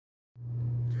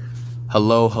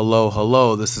Hello, hello,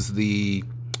 hello. This is the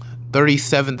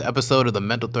 37th episode of the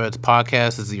Mental Threads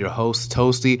podcast. This is your host,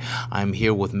 Toasty. I'm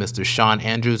here with Mr. Shaun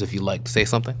Andrews, if you'd like to say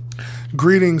something.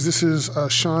 Greetings. This is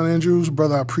Shaun Andrews.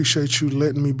 Brother, I appreciate you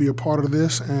letting me be a part of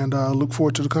this and look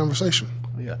forward to the conversation.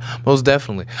 Yeah, most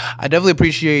definitely. I definitely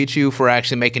appreciate you for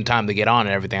actually making time to get on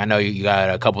and everything. I know you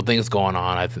got a couple things going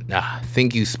on. I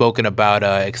think you've spoken about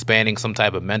expanding some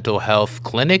type of mental health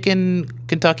clinic in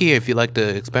Kentucky, if you'd like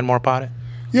to expand more about it.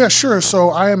 Yeah, sure. So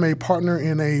I am a partner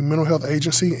in a mental health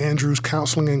agency, Andrews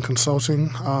Counseling and Consulting.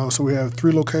 So we have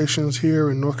 3 locations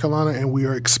here in North Carolina, and we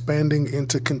are expanding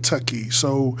into Kentucky.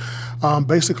 So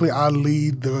basically, I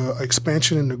lead the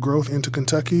expansion and the growth into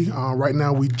Kentucky. Right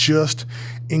now, we just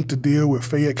inked a deal with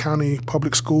Fayette County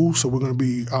Public Schools, so we're going to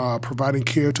be providing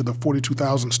care to the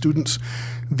 42,000 students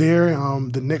there.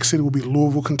 The next city will be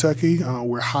Louisville, Kentucky.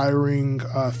 We're hiring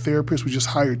therapists. We just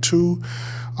hired 2.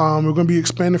 We're going to be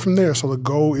expanding from there. So the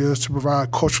goal is to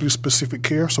provide culturally specific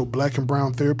care, so black and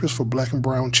brown therapists for black and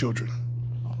brown children.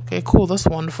 Okay, cool. That's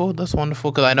wonderful.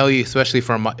 Because I know you, especially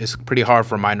it's pretty hard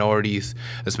for minorities,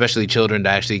 especially children, to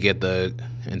actually get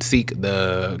and seek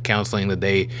the counseling that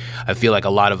I feel like a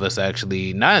lot of us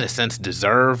actually, not in a sense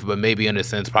deserve, but maybe in a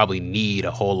sense probably need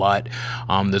a whole lot.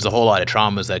 There's a whole lot of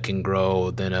traumas that can grow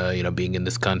within, being in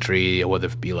this country, whether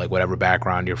it be like whatever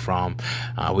background you're from.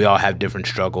 We all have different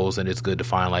struggles, and it's good to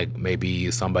find like maybe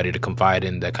somebody to confide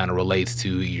in that kind of relates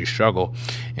to your struggle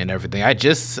and everything. I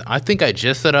think I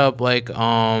just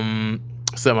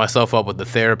set myself up with the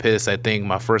therapist. I think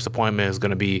my first appointment is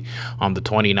going to be on the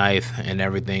 29th and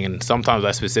everything. And sometimes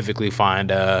I specifically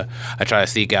find I try to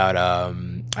seek out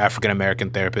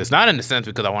African-American therapists, not in the sense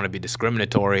because I want to be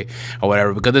discriminatory or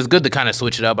whatever, because it's good to kind of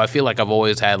switch it up. I feel like I've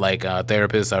always had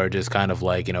therapists that are just kind of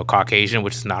Caucasian,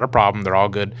 which is not a problem. They're all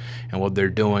good in what they're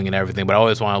doing and everything. But I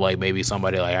always want to maybe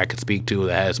somebody I could speak to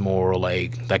that has more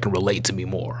that can relate to me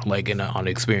more, on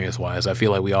experience wise. I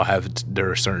feel like we all have there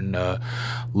are certain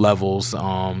levels,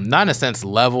 not in a sense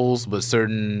levels, but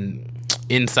certain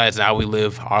insights on how we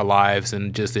live our lives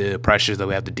and just the pressures that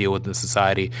we have to deal with in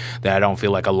society that I don't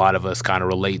feel like a lot of us kind of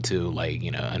relate to,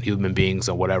 and human beings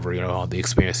or whatever. The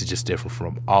experience is just different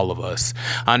from all of us.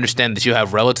 I understand that you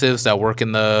have relatives that work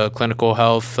in the clinical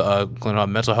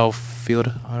mental health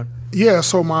field. Yeah,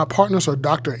 so my partners are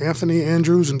Dr. Anthony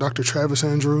Andrews and Dr. Travis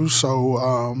Andrews. So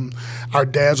our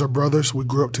dads are brothers. We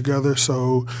grew up together.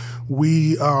 So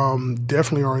we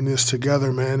definitely are in this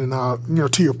together, man.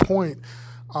 And, to your point,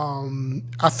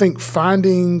 I think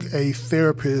finding a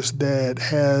therapist that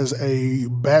has a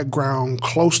background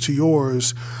close to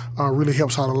yours really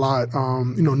helps out a lot.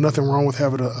 Nothing wrong with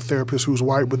having a therapist who's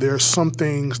white, but there are some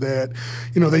things that,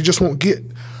 they just won't get.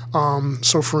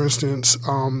 So, for instance,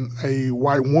 a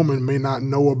white woman may not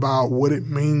know about what it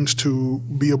means to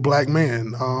be a black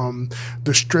man,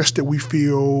 the stress that we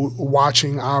feel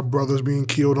watching our brothers being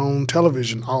killed on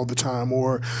television all the time,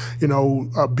 or,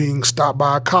 being stopped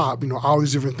by a cop, all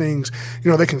these different things.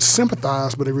 They can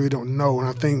sympathize, but they really don't know. And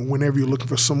I think whenever you're looking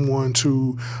for someone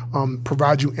to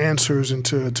provide you answers and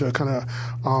to kind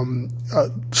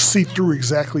of see through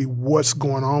exactly what's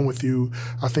going on with you,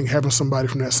 I think having somebody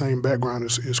from that same background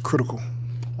is critical.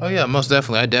 Oh, yeah, most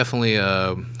definitely. I definitely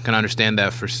can understand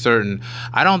that for certain.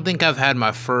 I don't think I've had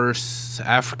my first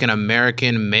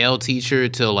African-American male teacher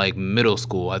till middle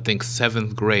school. I think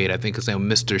 7th grade. I think his name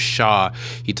was Mr. Shaw.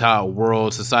 He taught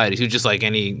world societies. He was just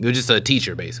he was just a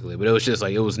teacher basically, but it was just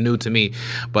it was new to me.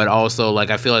 But also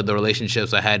I feel like the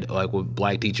relationships I had with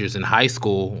black teachers in high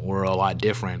school were a lot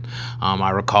different.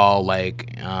 I recall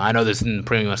I know this isn't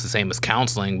pretty much the same as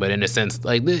counseling, but in a sense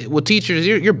with teachers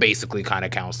you're basically kind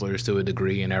of counselors to a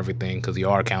degree and everything, because you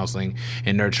are counseling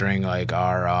and nurturing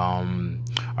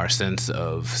our sense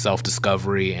of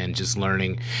self-discovery and just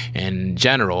learning in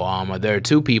general. There are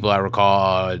 2 people I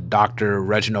recall. Dr.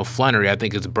 Reginald Flannery, I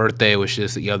think his birthday was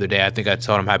just the other day. I think I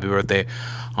told him happy birthday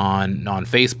on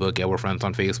Facebook. Yeah, we're friends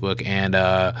on Facebook. And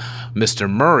Mr.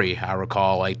 Murray, I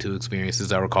recall 2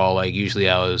 experiences. I recall usually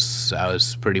I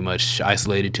was pretty much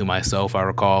isolated to myself, I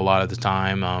recall a lot of the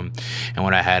time. And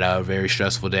when I had a very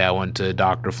stressful day, I went to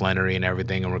Dr. Flannery and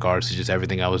everything in regards to just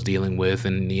everything I was dealing with.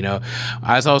 And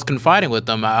as I was confiding with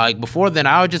them, before then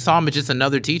I just saw him as just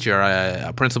another teacher,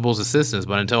 a principal's assistant.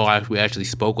 But until we actually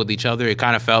spoke with each other, it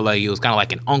kind of felt like he was kind of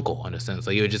like an uncle in a sense.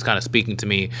 He was just kind of speaking to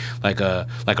me like a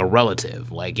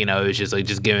relative. like, it was just like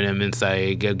just giving him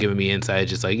insight, giving me insight,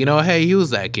 just like, hey, he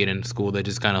was that kid in school that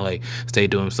just kind of like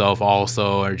stayed to himself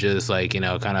also, or just like, kind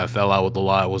of fell out with a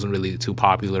lot, wasn't really too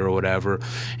popular or whatever.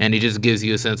 And he just gives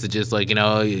you a sense of just like,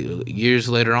 years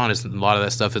later on, a lot of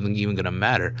that stuff isn't even gonna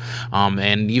matter.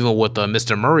 And even with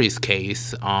Mr. Murray's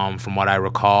case, from what I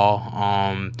recall,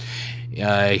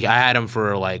 I had him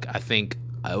for like, I think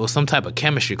it was some type of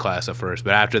chemistry class at first,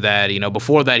 but after that,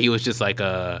 before that, he was just like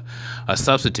a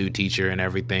substitute teacher and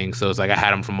everything. So it's like I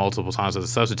had him for multiple times as a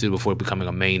substitute before becoming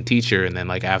a main teacher, and then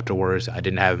like afterwards, I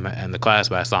didn't have him in the class,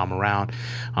 but I saw him around.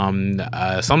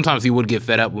 Sometimes he would get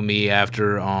fed up with me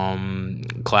after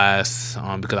class,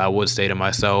 because I would stay to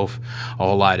myself a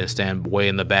whole lot and stand way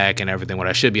in the back and everything, when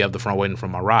I should be up the front waiting for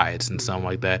my rides and something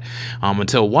like that.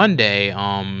 Until one day,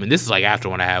 and this is like after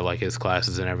when I have like his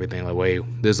classes and everything, like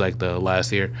this is like the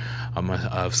last year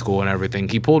of school and everything.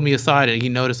 He pulled me aside and he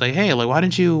noticed like, hey, like why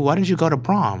didn't you go to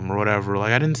prom or whatever?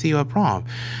 Like I didn't see you at prom.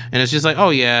 And it's just like, oh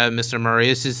yeah, Mr. Murray,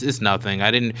 it's nothing.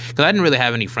 Because I didn't really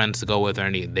have any friends to go with or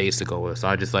any dates to go with, so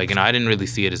I just like, I didn't really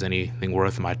see it as anything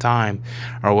worth my time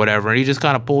or whatever. And he just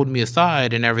kind of pulled me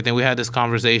aside and everything. We had this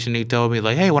conversation. He told me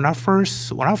like, hey, when I first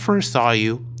saw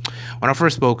you, when I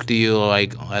first spoke to you,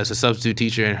 like as a substitute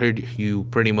teacher, and heard you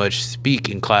pretty much speak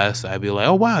in class, I'd be like,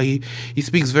 oh wow, he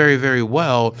speaks very, very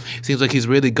well. Seems like he's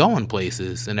really going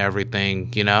places and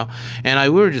everything,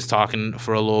 And we were just talking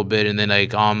for a little bit, and then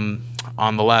like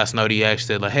on the last note, he actually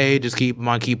said like, hey, just keep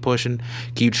pushing,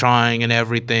 keep trying and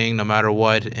everything, no matter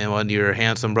what. And when you're a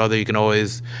handsome brother, you can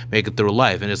always make it through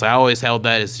life. And it's like I always held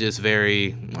that. It's just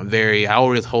very, very. I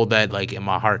always hold that like in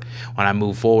my heart when I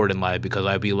move forward in life, because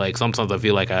I'd be like, sometimes I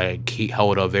feel like I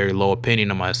hold a very low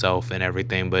opinion of myself and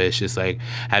everything. But it's just like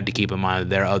I have to keep in mind that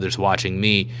there are others watching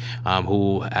me,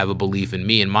 who have a belief in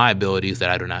me and my abilities that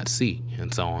I do not see,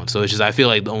 and so on. So it's just I feel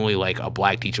like only like a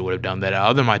black teacher would have done that.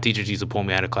 Other my teachers used to pull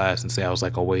me out of class and say I was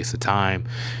like a waste of time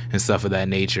and stuff of that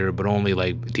nature, but only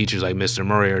like teachers like Mr.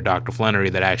 Murray or Dr. Flannery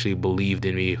that actually believed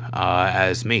in me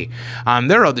as me.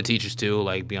 There are other teachers too,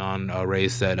 like beyond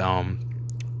race, that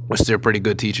which they're pretty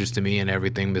good teachers to me and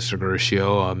everything. Mr.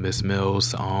 Gershio, Miss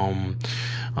Mills,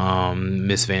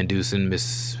 Miss Van Dusen,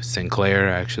 Miss Sinclair,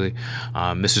 actually,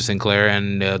 Mr. Sinclair,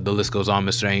 and the list goes on,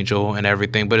 Mr. Angel and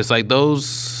everything. But it's like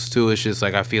those two, it's just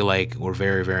like I feel like were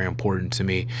very, very important to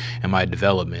me in my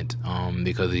development,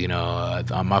 because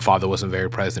my father wasn't very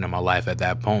present in my life at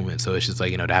that moment. So it's just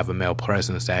like, to have a male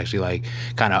presence to actually like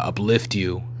kind of uplift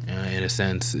you, in a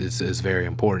sense, is very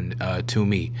important to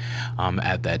me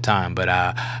at that time. But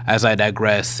as I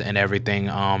digress and everything,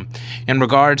 in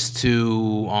regards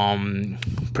to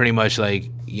pretty much like,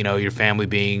 your family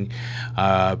being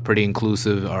pretty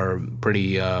inclusive or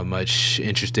pretty much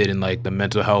interested in like the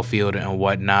mental health field and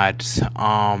whatnot,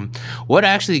 what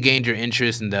actually gained your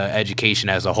interest in the education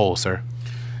as a whole, sir?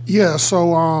 Yeah,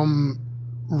 so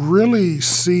really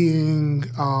seeing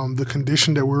the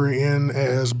condition that we're in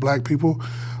as Black people,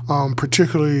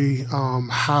 particularly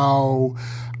how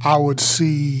I would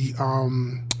see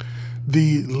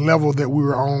the level that we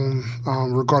were on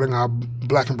regarding our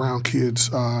Black and brown kids,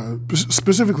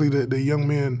 specifically the young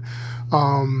men.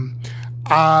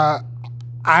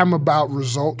 I'm about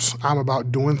results. I'm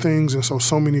about doing things. And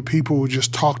so many people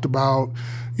just talked about,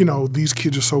 these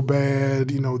kids are so bad,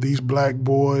 these Black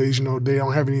boys, they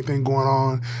don't have anything going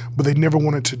on, but they never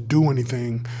wanted to do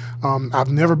anything. I've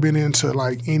never been into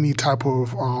like any type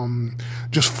of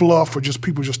just fluff or just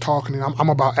people just talking. I'm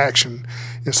about action.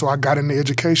 And so I got into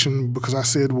education because I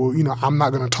said, well, I'm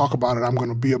not going to talk about it. I'm going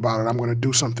to be about it. I'm going to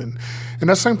do something. And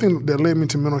that's the same thing that led me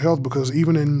to mental health, because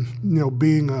even in,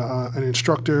 being an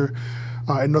instructor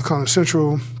at North Carolina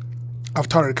Central, I've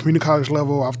taught at the community college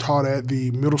level. I've taught at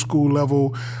the middle school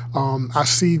level. I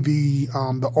see the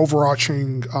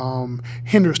overarching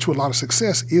hindrance to a lot of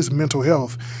success is mental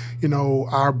health.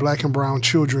 Our Black and brown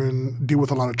children deal with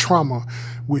a lot of trauma,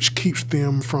 which keeps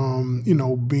them from,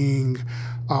 being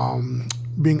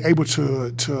able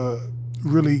to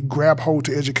really grab hold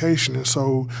to education. And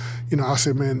so, I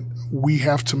said, man, we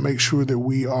have to make sure that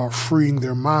we are freeing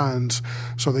their minds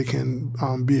so they can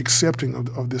be accepting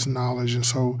of this knowledge. And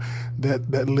so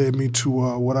that led me to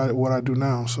what I do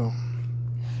now. So.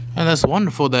 And that's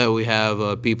wonderful that we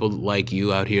have people like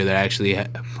you out here that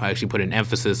actually put an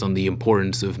emphasis on the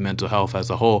importance of mental health as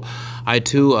a whole. I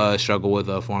too struggle with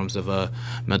forms of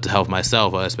mental health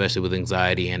myself, especially with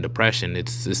anxiety and depression.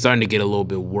 It's starting to get a little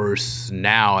bit worse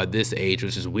now at this age,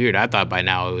 which is weird. I thought by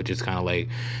now it would just kind of like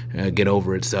get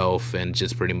over itself and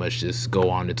just pretty much just go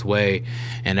on its way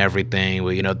and everything.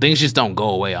 But things just don't go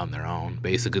away on their own.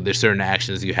 basically there's certain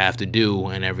actions you have to do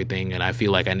and everything, and I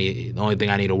feel like the only thing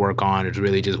I need to work on is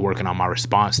really just working on my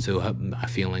response to my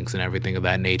feelings and everything of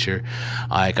that nature.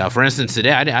 Like for instance,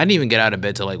 today I didn't even get out of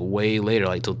bed till like way later,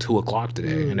 like till 2 o'clock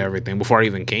today and everything, before I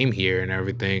even came here and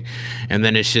everything. And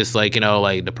then it's just like,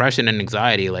 like depression and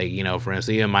anxiety, like, for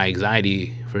instance, even my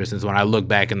anxiety, for instance, when I look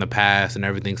back in the past and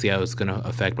everything, see how it's going to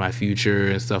affect my future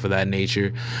and stuff of that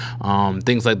nature,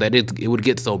 things like that, it would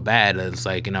get so bad that it's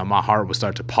like, my heart would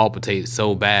start to palpitate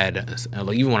so bad,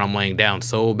 like even when I'm laying down,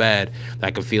 so bad that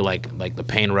I could feel like the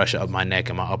pain rush up my neck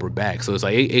and my upper back. So it's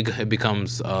like it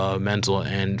becomes mental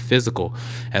and physical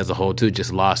as a whole too,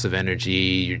 just loss of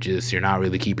energy. You're not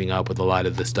really keeping up with a lot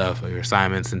of the stuff, your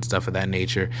assignments and stuff of that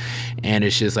nature. And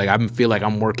it's just like I feel like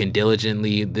I'm working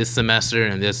diligently this semester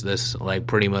and this like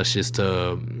pretty much just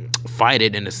to fight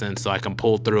it in a sense, so I can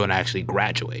pull through and actually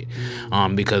graduate.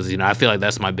 Because I feel like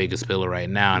that's my biggest pillar right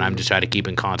now, and I'm just trying to keep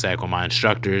in contact with my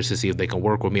instructors to see if they can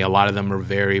work with me. A lot of them are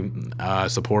very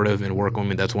supportive and work with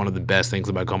me. That's one of the best things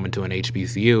about coming to an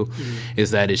HBCU,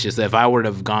 is that it's just that if I would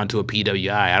have gone to a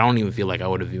PWI, I don't even feel like I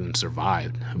would have even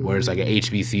survived. Whereas like an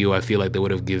HBCU, I feel like they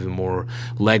would have given more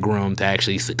leg room to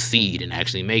actually succeed and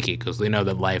actually make it, because they know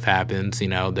that life happens.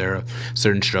 There are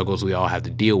certain struggles we all have to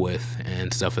deal with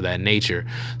and stuff of that nature.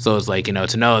 So it's like,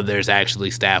 to know that there's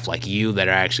actually staff like you that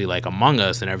are actually like among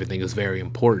us and everything is very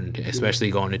important,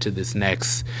 especially going into this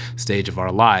next stage of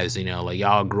our lives. Like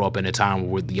y'all grew up in a time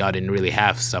where y'all didn't really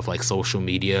have stuff like social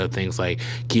media, things like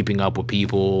keeping up with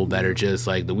people that are just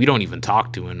like that we don't even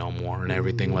talk to no more and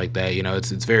everything like that.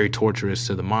 It's very torturous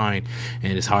to the mind,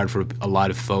 and it's hard for a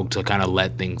lot of folk to kind of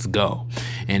let things go,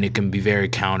 and it can be very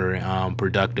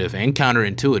counterproductive and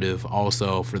counterintuitive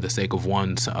also for the sake of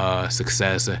one's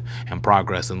success and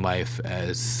progress in life,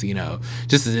 as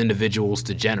just as individuals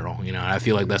to general. And I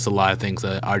feel like that's a lot of things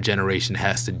that our generation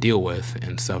has to deal with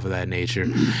and stuff of that nature.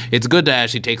 It's good to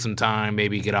actually take some time,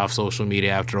 maybe get off social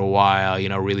media after a while,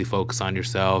 really focus on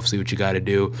yourself, see what you got to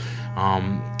do.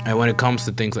 And when it comes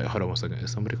to things like, hold on one second,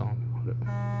 is somebody calling me?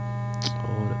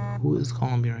 Hold up. Who is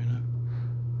calling me right now?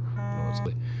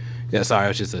 Yeah, sorry, it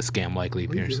was just a scam likely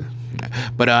appearance.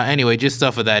 But anyway, just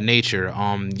stuff of that nature.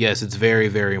 Yes, it's very,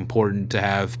 very important to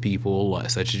have people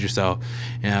such as yourself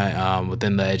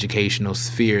within the educational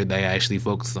sphere that actually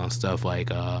focus on stuff like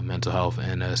mental health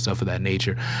and stuff of that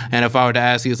nature. And if I were to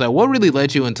ask you, it's like, what really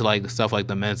led you into like stuff like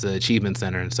the Mensa Achievement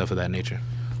Center and stuff of that nature?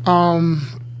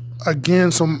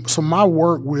 Again, so my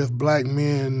work with Black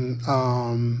men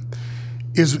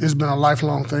it's been a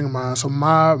lifelong thing of mine. So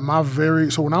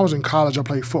so when I was in college, I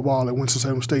played football at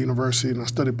Winston-Salem State University, and I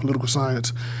studied political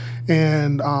science.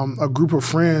 And a group of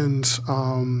friends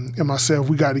and myself,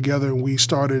 we got together and we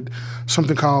started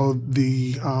something called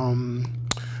the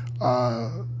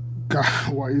God,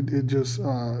 why it just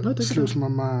slips my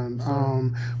mind.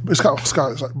 It's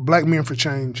called like Black Men for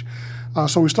Change.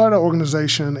 So we started an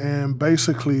organization, and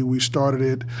basically we started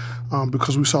it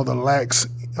because we saw the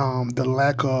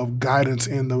lack of guidance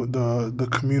in the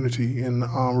community in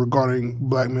regarding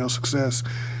Black male success.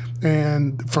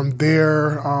 And from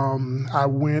there, I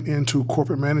went into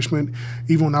corporate management.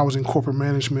 Even when I was in corporate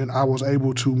management, I was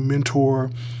able to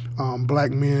mentor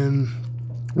Black men,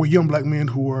 young Black men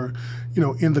who were,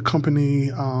 in the company.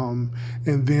 And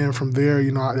then from there,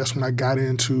 that's when I got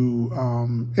into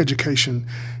education.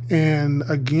 And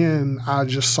again, I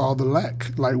just saw the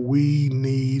lack. Like, we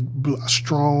need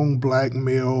strong Black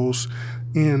males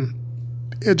in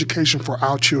education for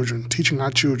our children, teaching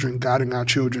our children, guiding our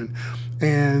children.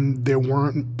 And there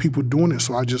weren't people doing it,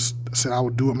 so I just said I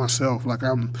would do it myself. Like, I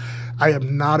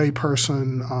am not a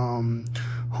person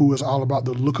who is all about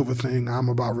the look of a thing. I'm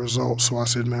about results. So I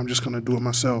said, man, I'm just going to do it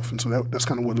myself. And so that's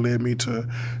kind of what led me to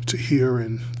here,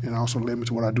 and also led me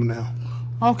to what I do now.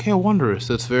 Okay, wondrous.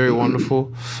 That's very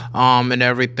wonderful, and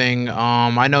everything.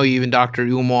 I know even Dr.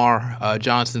 Umar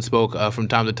Johnson spoke from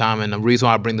time to time, and the reason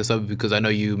why I bring this up is because I know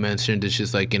you mentioned it's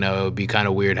just like, it'd be kind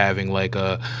of weird having like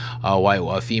a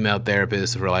female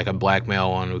therapist for like a Black male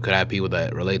one. We could have people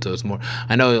that relate to us more.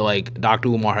 I know like Dr.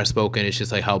 Umar has spoken. It's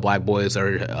just like how Black boys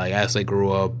are like, as they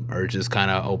grew up, are just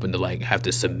kind of open to like have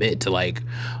to submit to like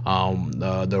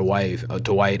their wife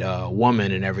to white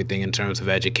woman and everything in terms of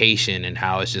education, and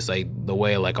how it's just like the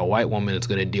way like a white woman is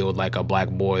going to deal with like a Black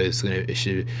boy is going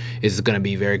to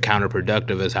be very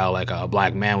counterproductive as how like a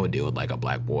Black man would deal with like a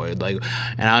Black boy. Like,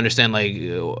 and I understand, like,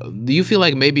 do you feel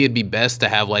like maybe it'd be best to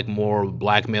have like more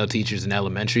Black male teachers in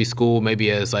elementary school,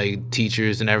 maybe as like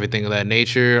teachers and everything of that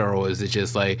nature, or is it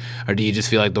just like, or do you just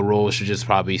feel like the role should just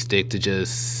probably stick to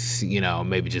just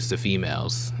maybe just the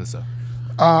females and stuff?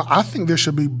 I think there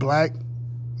should be Black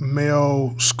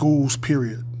male schools,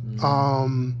 period.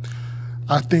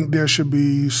 I think there should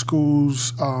be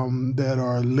schools that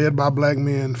are led by black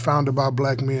men, founded by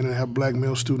black men, and have black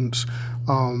male students.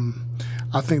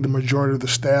 I think the majority of the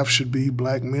staff should be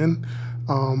black men.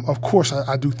 Of course,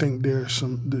 I do think there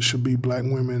should be black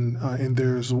women in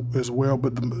there as well,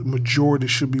 but the majority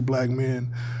should be black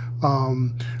men.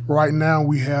 Right now,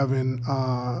 we have and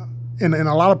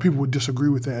a lot of people would disagree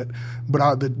with that,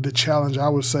 but the challenge I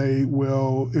would say,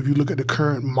 well, if you look at the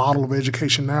current model of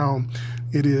education now,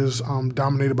 it is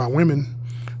dominated by women,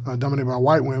 dominated by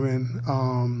white women,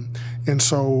 and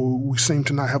so we seem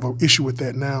to not have an issue with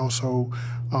that now. So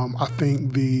I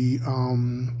think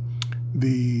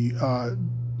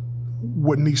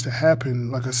what needs to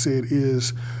happen, like I said,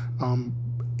 is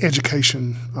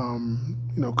education,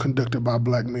 conducted by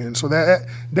black men. So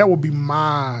that would be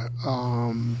my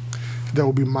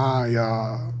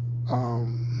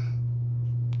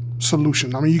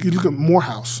solution. I mean, you can look at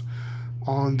Morehouse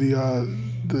on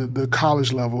the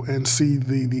college level and see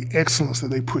the excellence that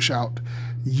they push out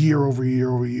year over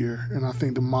year over year, and I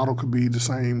think the model could be the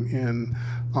same in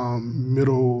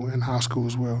middle and high school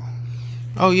as well.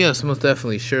 Oh yes, most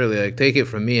definitely, surely. Like, take it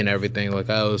from me and everything. Like,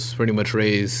 I was pretty much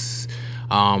raised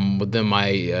within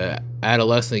my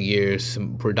adolescent years,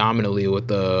 predominantly with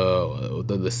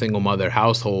the single mother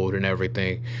household and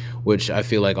everything, which I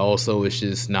feel like also is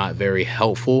just not very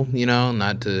helpful.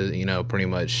 Not to pretty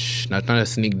much not trying to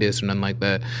sneak this or nothing like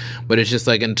that, but it's just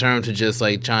like in terms of just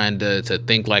like trying to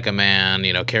think like a man,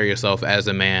 carry yourself as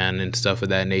a man and stuff of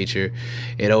that nature.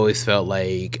 It always felt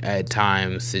like at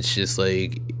times it's just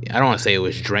like, I don't want to say it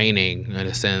was draining in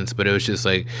a sense, but it was just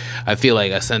like, I feel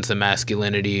like a sense of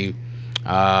masculinity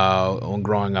when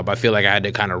growing up. I feel like I had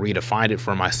to kind of redefine it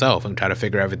for myself and try to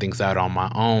figure everything out on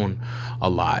my own a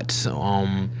lot. So,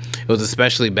 it was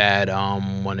especially bad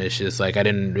when it's just like I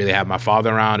didn't really have my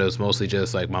father around. It was mostly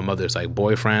just like my mother's like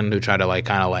boyfriend who tried to like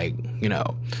kind of like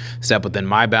step within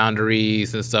my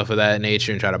boundaries and stuff of that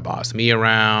nature and try to boss me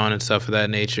around and stuff of that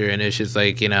nature. And it's just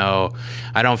like I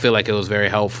don't feel like it was very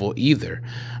helpful either.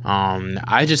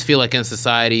 I just feel like in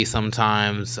society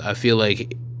sometimes, I feel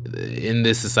like in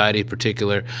this society in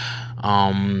particular,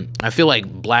 I feel like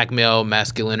black male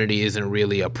masculinity isn't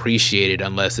really appreciated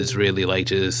unless it's really like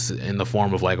just in the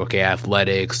form of like, okay,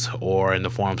 athletics, or in the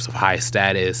forms of high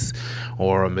status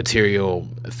or material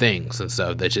things and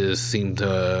stuff that just seem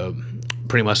to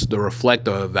pretty much to reflect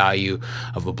the value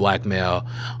of a black male.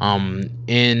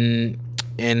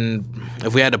 And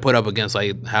if we had to put up against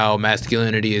like how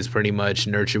masculinity is pretty much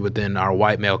nurtured within our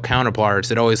white male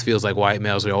counterparts, it always feels like white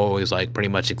males are always like pretty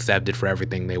much accepted for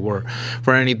everything they were.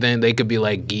 For anything, they could be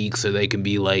like geeks, or they can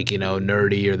be like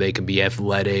nerdy, or they can be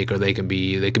athletic, or they can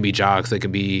be jocks, they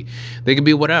can be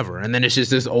whatever. And then it's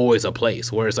just there's always a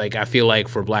place. Whereas like I feel like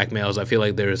for black males, I feel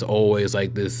like there's always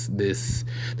like this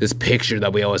picture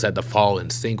that we always had to fall in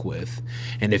sync with.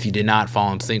 And if you did not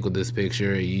fall in sync with this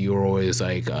picture, you were always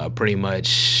like pretty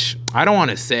much, I don't want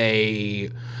to say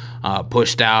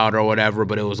pushed out or whatever,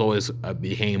 but it was always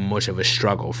became much of a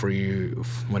struggle for you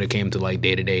when it came to like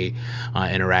day-to-day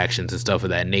interactions and stuff of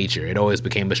that nature. It always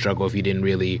became a struggle if you didn't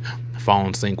really fall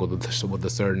in sync with a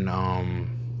certain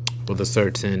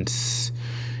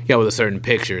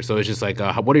picture. So it's just like,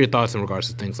 what are your thoughts in regards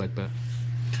to things like that?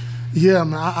 Yeah,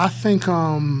 man, I think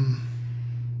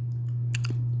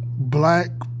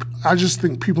I just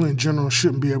think people in general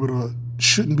shouldn't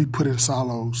be put in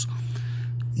silos.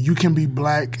 You can be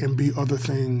black and be other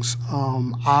things.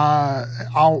 My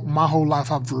whole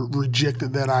life I've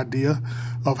rejected that idea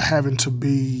of having to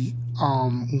be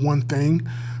one thing.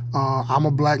 I'm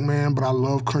a black man, but I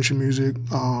love country music.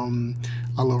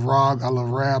 I love rock, I love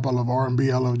rap, I love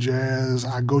R&B, I love jazz.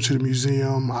 I go to the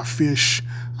museum, I fish,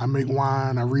 I make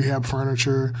wine, I rehab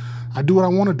furniture. I do what I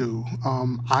want to do.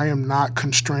 I am not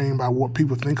constrained by what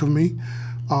people think of me.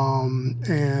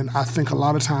 And I think a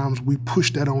lot of times we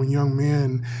push that on young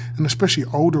men, and especially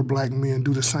older black men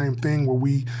do the same thing, where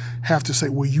we have to say,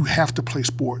 well, you have to play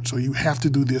sports, or you have to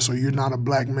do this, or you're not a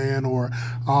black man, or,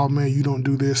 oh man, you don't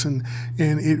do this. And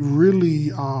it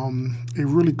really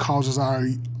causes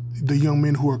the young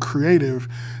men who are creative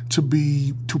to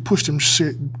push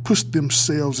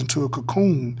themselves into a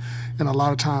cocoon, and a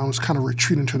lot of times kind of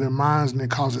retreat into their minds, and it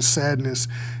causes sadness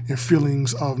and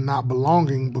feelings of not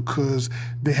belonging because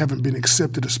they haven't been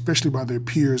accepted, especially by their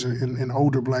peers and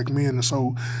older black men. And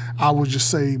so I would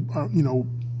just say,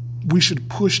 we should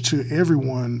push to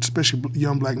everyone, especially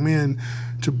young black men,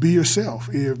 to be yourself.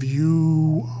 If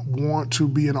you want to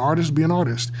be an artist, be an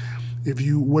artist.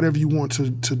 Whatever you want to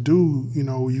do,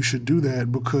 you should do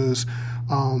that, because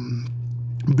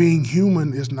being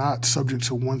human is not subject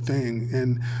to one thing.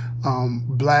 And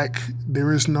black,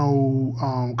 there is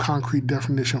no concrete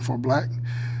definition for black.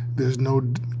 There's no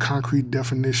concrete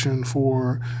definition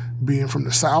for being from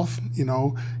the South.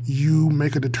 You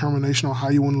make a determination on how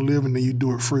you want to live, and then you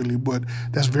do it freely. But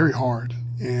that's very hard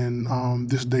in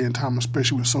this day and time,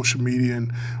 especially with social media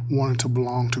and wanting to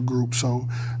belong to groups. So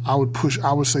I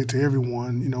would say to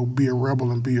everyone, be a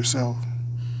rebel and be yourself.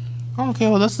 Okay,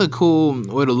 well, that's a cool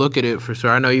way to look at it for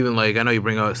sure. I know you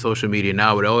bring up social media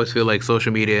now, but I always feel like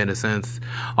social media, in a sense,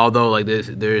 although like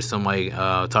there is some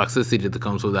toxicity that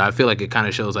comes with it, I feel like it kind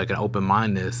of shows like an open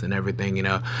mindedness and everything,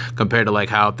 compared to like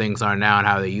how things are now and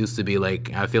how they used to be.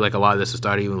 Like I feel like a lot of this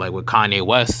started even like with Kanye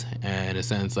West, in a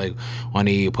sense, like when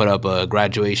he put up a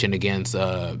Graduation against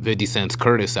 50 Cent's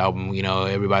Curtis album.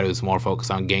 Everybody was more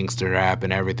focused on gangster rap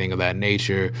and everything of that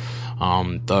nature,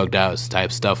 thugged out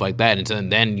type stuff like that,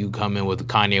 and then you come in with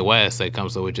Kanye West that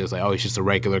comes up with just like, oh, he's just a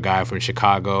regular guy from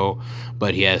Chicago,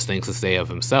 but he has things to say of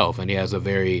himself, and he has a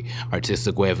very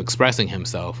artistic way of expressing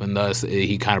himself, and thus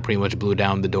he kind of pretty much blew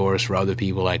down the doors for other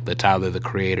people like the Tyler the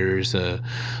Creators,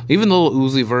 even the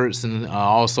Uzi Verts, and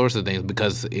all sorts of things,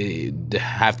 because they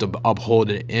have to uphold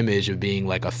an image of being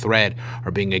like a threat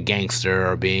or being a gangster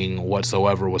or being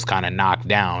whatsoever was kind of knocked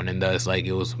down, and thus like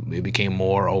it became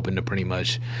more open to pretty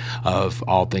much of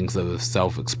all things of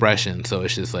self-expression. So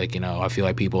it's just like, I feel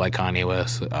like people like Kanye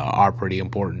West are pretty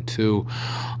important too.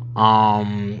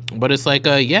 But it's like,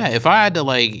 if I had to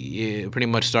like pretty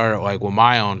much start like with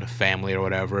my own family or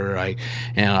whatever, like,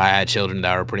 I had children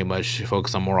that were pretty much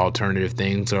focused on more alternative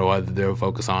things, or whether they're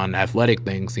focused on athletic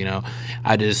things,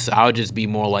 I would just be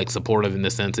more like supportive in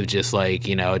the sense of just like,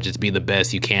 just be the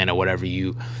best you can at whatever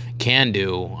you can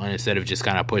do, instead of just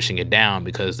kind of pushing it down,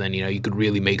 because then you could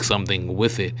really make something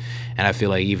with it. And I feel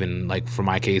like even like for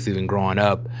my case, even growing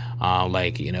up,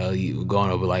 you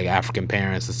going over like African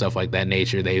parents and stuff like that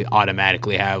nature, they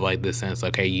automatically have like this sense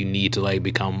like, hey, you need to like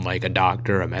become like a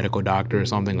doctor, a medical doctor or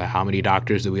something. Like, how many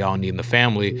doctors do we all need in the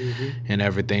family and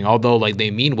everything? Although like they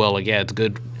mean well, like, yeah, it's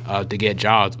good to get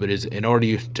jobs, but in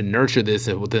order to nurture this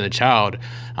within a child,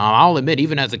 I'll admit,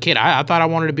 even as a kid, I thought I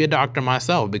wanted to be a doctor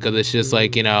myself, because it's just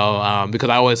like, because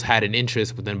I always had an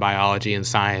interest within biology and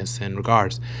science in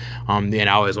regards, and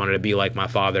I always wanted to be like my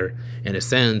father in a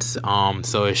sense.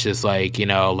 So it's just like,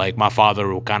 like my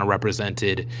father kind of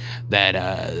represented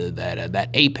that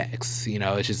apex.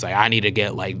 It's just like, I need to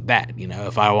get like that.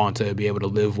 If I want to be able to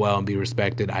live well and be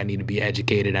respected, I need to be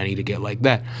educated. I need to get like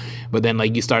that. But then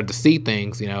like you start to see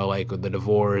things, like with the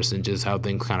divorce and just how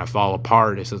things kind of fall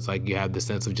apart. It's just like you have this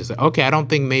sense of just like, okay, I don't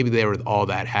think maybe they were all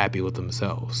that happy with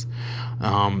themselves.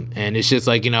 And it's just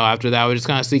like, after that, I was just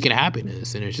kind of seeking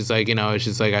happiness. And it's just like,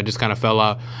 I just kind of fell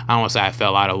out. I don't want to say I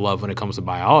fell out of love when it comes to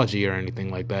biology or anything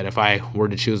like that. If I were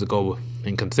to choose to go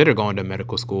and consider going to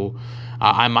medical school,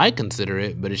 I might consider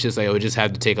it, but it's just like, I would just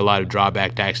have to take a lot of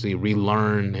drawback to actually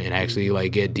relearn and actually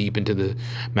like get deep into the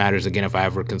matters again if I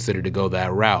ever considered to go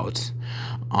that route.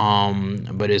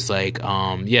 But it's like,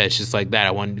 it's just like that.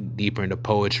 I went deeper into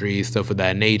poetry, stuff of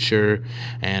that nature.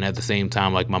 And at the same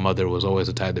time, like my mother was always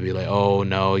the type to be like, oh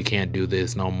no, you can't do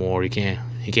this no more. You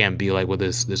can't be like with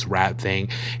this rap thing.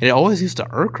 And it always used to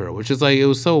irk her, which is like, it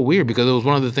was so weird, because it was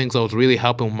one of the things that was really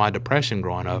helping with my depression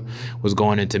growing up, was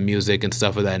going into music and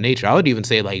stuff of that nature. I would even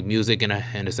say like music in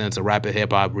a sense of rap and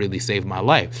hip hop really saved my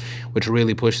life, which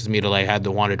really pushes me to like have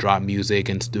to want to drop music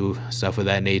and do stuff of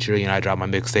that nature. I dropped my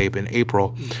mixtape in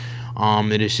April.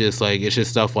 And it's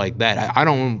just stuff like that. I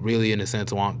don't really, in a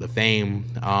sense, want the fame.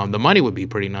 The money would be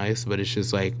pretty nice, but it's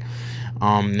just like,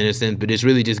 in a sense, but it's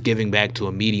really just giving back to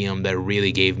a medium that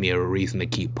really gave me a reason to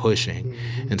keep pushing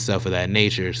and stuff of that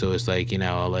nature. So it's like,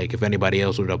 like if anybody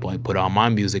else would have like put on my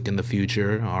music in the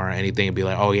future or anything, and be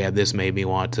like, oh yeah, this made me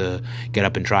want to get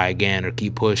up and try again or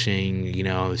keep pushing,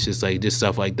 it's just like just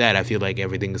stuff like that. I feel like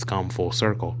everything has come full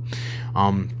circle.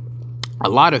 A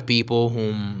lot of people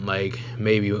whom like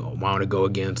maybe want to go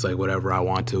against like whatever I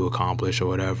want to accomplish or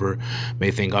whatever may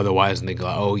think otherwise, and think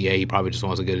like, oh yeah, he probably just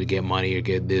wants to get money or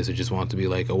get this, or just wants to be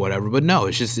like or whatever. But no,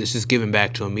 it's just giving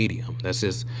back to a medium. That's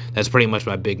pretty much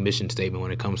my big mission statement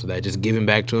when it comes to that. Just giving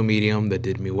back to a medium that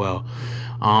did me well.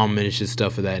 And it's just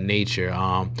stuff of that nature.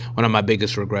 One of my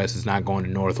biggest regrets is not going to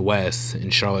Northwest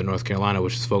in Charlotte, North Carolina,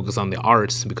 which is focused on the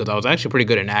arts, because I was actually pretty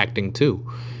good in acting too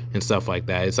and stuff like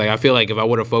that. It's like, I feel like if I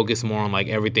would have focused more on like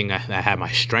everything I had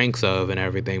my strengths of and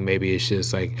everything, maybe it's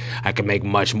just like I could make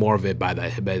much more of it by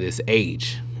this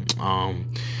age.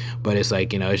 But it's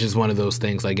like, it's just one of those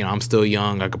things. Like, I'm still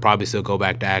young. I could probably still go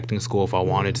back to acting school if I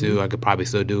wanted to. I could probably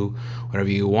still do whatever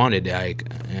you wanted, like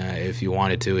if you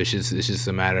wanted to. It's just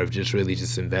a matter of just really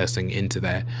just investing into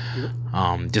that.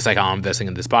 Just like how I'm investing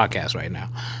in this podcast right now.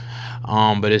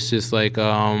 But it's just like,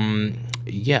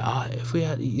 if we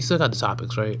had, you still got the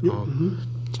topics, right? Yep.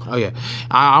 Oh yeah,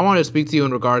 I want to speak to you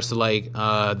in regards to like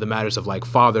the matters of like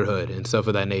fatherhood and stuff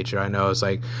of that nature. I know it's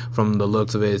like from the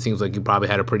looks of it, it seems like you probably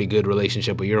had a pretty good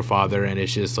relationship with your father, and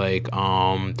it's just like,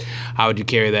 how would you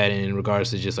carry that in regards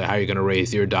to just like how you're gonna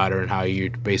raise your daughter and how you're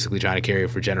basically trying to carry it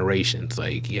for generations?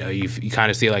 Like, you kind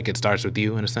of see like it starts with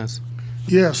you in a sense.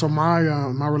 Yeah. So my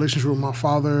relationship with my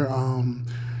father,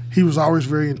 he was always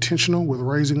very intentional with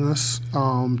raising us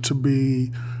to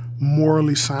be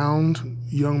morally sound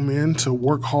young men, to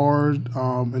work hard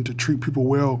and to treat people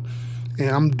well. And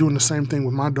I'm doing the same thing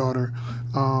with my daughter.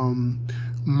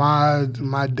 My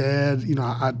dad,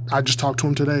 I just talked to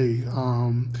him today.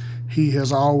 He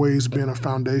has always been a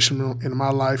foundation in my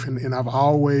life, and I've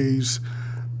always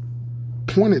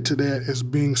pointed to that as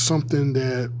being something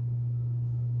that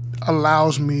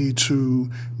allows me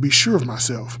to be sure of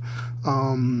myself.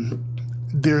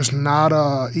 There's not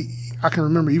I can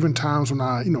remember even times when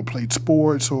I, played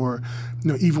sports, or,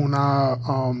 even when I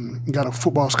got a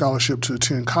football scholarship to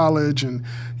attend college, and,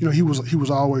 he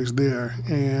was always there.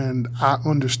 And I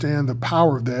understand the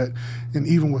power of that. And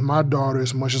even with my daughter,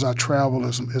 as much as I travel,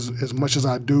 as much as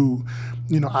I do,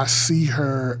 I see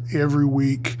her every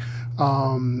week.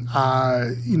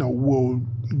 I, will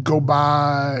go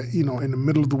by, in the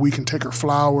middle of the week and take her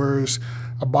flowers.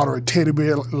 I bought her a teddy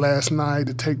bear last night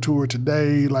to take to her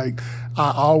today. Like,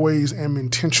 I always am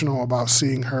intentional about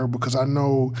seeing her, because I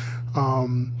know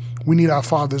we need our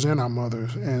fathers and our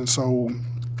mothers. And so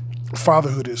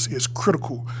fatherhood is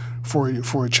critical for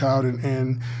a child.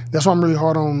 And that's why I'm really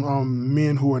hard on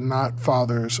men who are not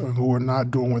fathers or who are not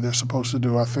doing what they're supposed to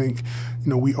do. I think,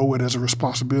 we owe it as a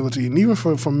responsibility. And even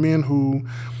for men who,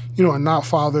 are not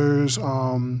fathers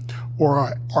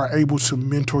or are able to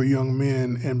mentor young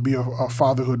men and be a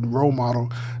fatherhood role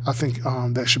model, I think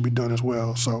that should be done as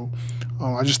well. So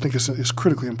I just think it's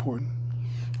critically important.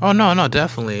 Oh, no,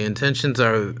 definitely. Intentions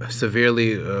are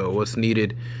severely what's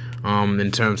needed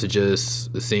in terms of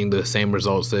just seeing the same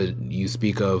results that you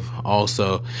speak of.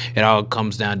 Also, it all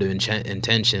comes down to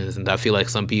intentions, and I feel like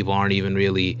some people aren't even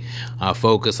really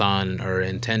focused on or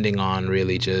intending on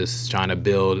really just trying to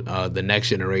build the next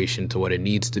generation to what it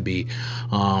needs to be.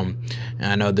 And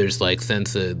I know there's like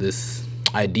sense of this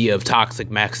idea of toxic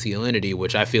masculinity,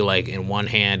 which I feel like in one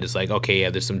hand it's like, okay, yeah,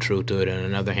 there's some truth to it, and on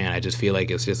another hand I just feel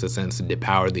like it's just a sense to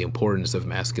depower the importance of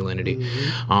masculinity.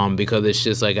 Because it's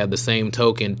just like, at the same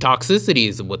token, toxicity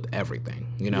is with everything,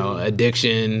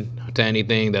 addiction to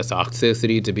anything, that's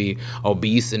toxicity. To be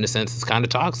obese, in a sense, is kind of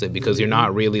toxic, because you're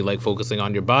not really like focusing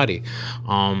on your body.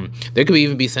 There could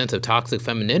even be sense of toxic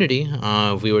femininity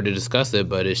if we were to discuss it,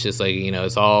 but it's just like,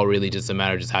 it's all really just a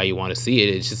matter of just how you want to see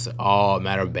it. It's just all a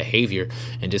matter of behavior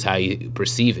and just how you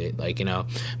perceive it. Like,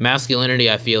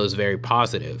 masculinity, I feel, is very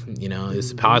positive.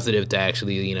 It's positive to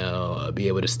actually, be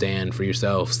able to stand for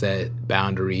yourself, set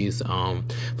boundaries,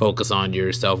 focus on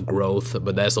your self-growth.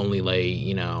 But that's only like,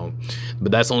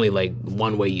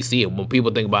 one way you see it. When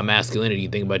people think about masculinity, you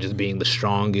think about just being the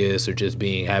strongest, or just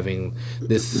having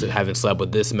slept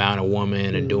with this amount of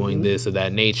women and doing this or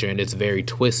that nature. And it's very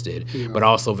twisted, but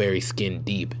also very skin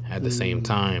deep at the same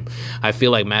time. I feel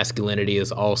like masculinity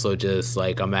is also just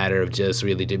like a matter of just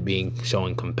really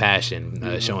showing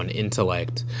compassion, showing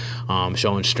intellect,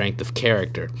 showing strength of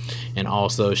character, and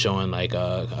also showing like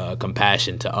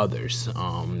compassion to others,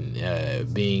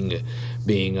 being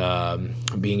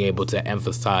able to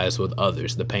emphasize with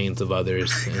others the pains of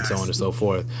others, and so on and so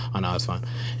forth. Oh no, it's fine.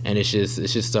 And it's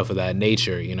just stuff of that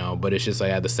nature, but it's just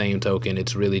like, at the same token,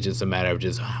 it's really just a matter of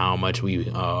just how much we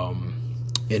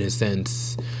in a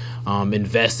sense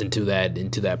invest into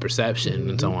that perception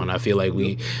and so on. I think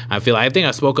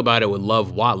I spoke about it with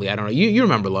Love Watley. I don't know. You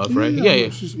remember Love, right? Yeah.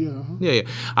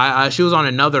 She was on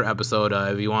another episode.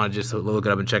 If you want to just look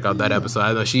it up and check out that episode.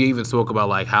 I know she even spoke about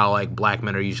like how like black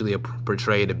men are usually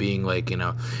portrayed as being like,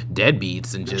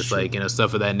 deadbeats and just like,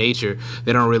 stuff of that nature.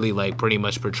 They don't really like pretty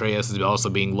much portray us as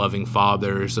also being loving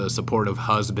fathers, supportive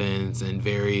husbands, and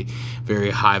very,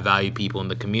 very high value people in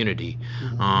the community,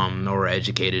 or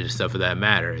educated and stuff of that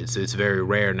matter. It's very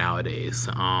rare nowadays.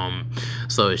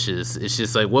 So it's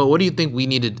just like, what do you think we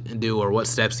need to do, or what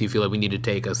steps do you feel like we need to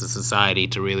take as a society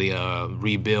to really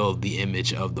rebuild the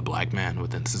image of the black man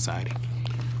within society?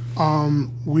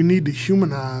 We need to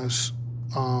humanize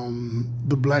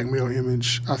the black male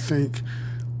image. I think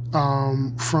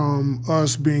from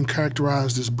us being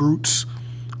characterized as brutes,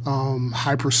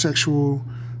 hypersexual.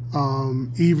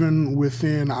 Even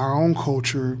within our own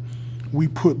culture, we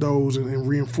put those and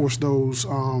reinforce those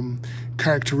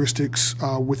characteristics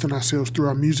within ourselves through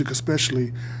our music,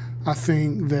 especially. I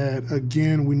think that,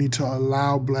 again, we need to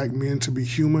allow black men to be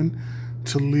human,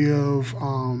 to live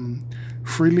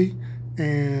freely,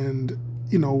 and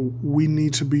we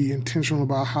need to be intentional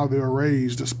about how they are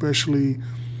raised, especially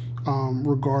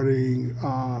regarding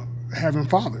having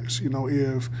fathers.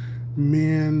 If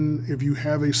you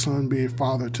have a son, be a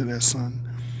father to that son.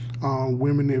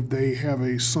 Women, if they have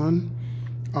a son,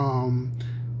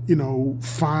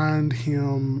 find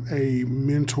him a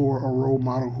mentor or role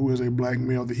model who is a black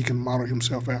male that he can model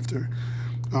himself after.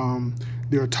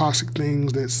 There are toxic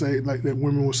things that say, like, that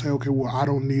women will say, okay, well, I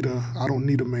don't need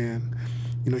a man.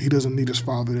 He doesn't need his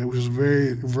father. That was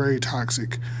very, very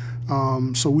toxic.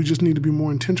 So we just need to be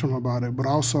more intentional about it. But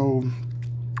also,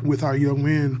 with our young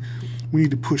men, we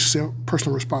need to push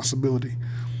personal responsibility.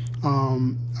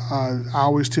 I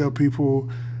always tell people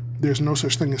there's no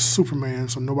such thing as Superman,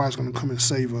 so nobody's going to come and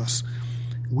save us.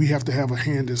 We have to have a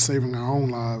hand in saving our own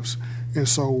lives. And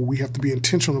so we have to be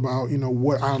intentional about,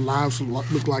 what our lives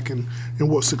look like and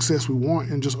what success we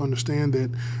want, and just understand that,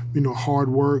 hard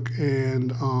work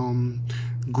and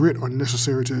grit are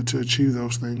necessary to achieve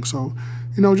those things. So,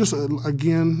 just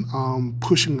again,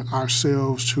 pushing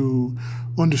ourselves to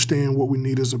understand what we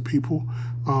need as a people,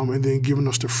 and then giving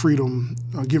us the freedom,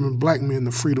 giving black men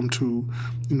the freedom to,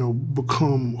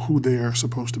 become who they are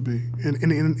supposed to be,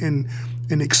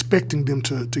 and expecting them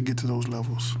to get to those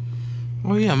levels.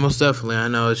 Oh yeah, most definitely. I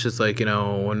know it's just like,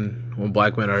 when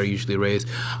black men are usually raised.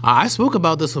 I spoke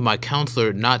about this with my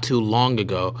counselor not too long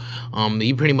ago.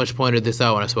 He pretty much pointed this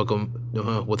out when I spoke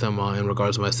with him in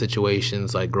regards to my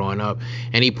situations, like, growing up.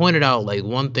 And he pointed out, like,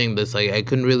 one thing that's, like, I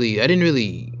didn't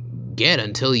really get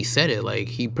until he said it. Like,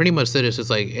 he pretty much said it's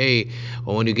just like, hey,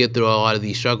 well, when you get through a lot of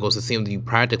these struggles, it seems you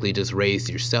practically just raised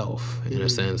yourself in a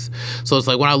sense. So it's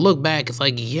like, when I look back, it's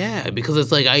like, yeah, because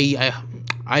it's like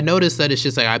I noticed that it's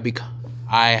just like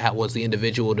I was the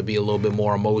individual to be a little bit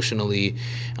more emotionally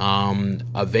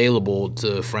available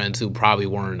to friends who probably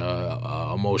weren't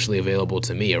emotionally available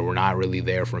to me, or were not really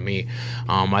there for me.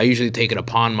 I usually take it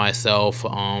upon myself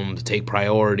to take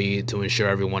priority to ensure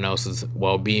everyone else's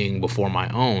well-being before my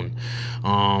own.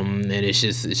 And it's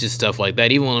just stuff like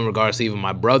that. Even in regards to even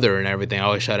my brother and everything, I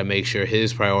always try to make sure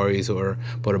his priorities were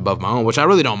put above my own, which I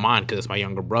really don't mind, because it's my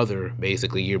younger brother.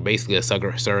 Basically, you're basically a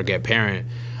surrogate parent.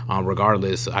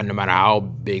 Regardless, no matter how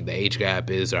big the age gap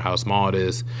is or how small it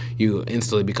is, you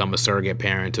instantly become a surrogate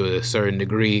parent to a certain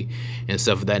degree and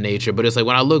stuff of that nature. But it's like,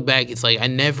 when I look back, it's like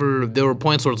there were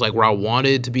points where it's like where I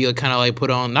wanted to be kind of like put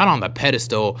on, not on the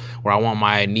pedestal, where I want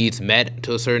my needs met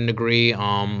to a certain degree.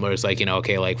 Where it's like,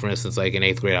 okay, like, for instance, like in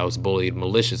 8th grade, I was bullied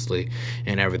maliciously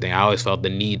and everything. I always felt the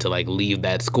need to, like, leave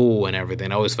that school and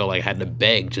everything. I always felt like I had to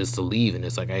beg just to leave. And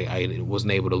it's like, I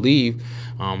wasn't able to leave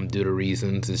due to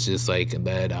reasons. It's just like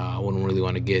that I wouldn't really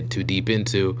want to get too deep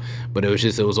into, but it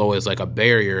was always like a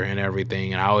barrier and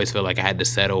everything. And I always felt like I had to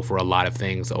settle for a lot of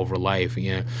things over life,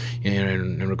 in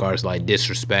regards to, like,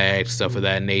 disrespect, stuff of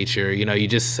that nature. You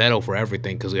just settle for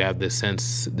everything because you have this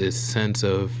sense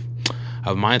of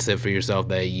mindset for yourself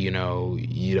that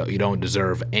you don't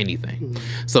deserve anything.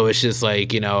 So it's just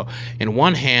like, in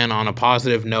one hand, on a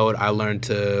positive note, I learned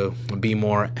to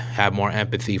have more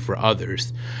empathy for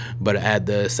others, but at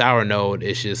the sour note,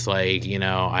 it's just like,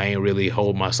 I ain't really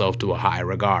hold myself to a high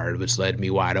regard, which led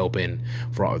me wide open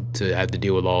to have to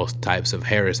deal with all types of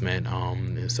harassment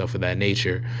and stuff of that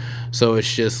nature. So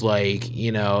it's just like,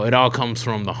 it all comes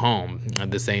from the home at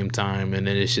the same time. And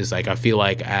then it's just like, I feel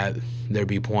like there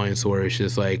be points where it's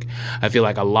just like, I feel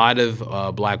like a lot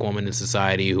of black women in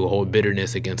society who hold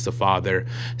bitterness against the father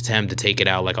tend to take it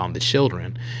out, like, on the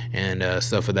children and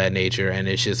stuff of that nature. And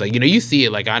it's just like, you see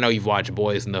it, like, I know you've watched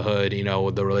Boys in the Hood,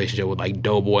 with the relationship with, like,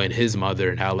 Doughboy and his mother,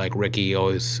 and how, like, Ricky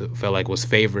always felt like was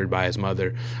favored by his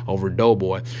mother over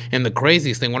Doughboy. And the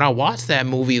craziest thing, when I watched that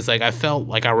movie, is like, I felt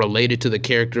like I related to the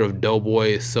character of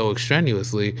Doughboy so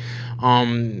extraneously,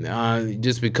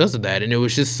 just because of that. And it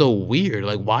was just so weird.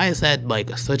 Like, why is that,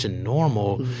 like, such a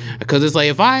normal? Because it's like,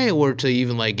 if I were to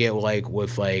even, like, get, like,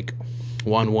 with, like,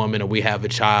 one woman and we have a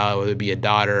child, whether it be a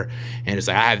daughter, and it's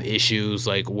like I have issues,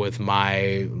 like, with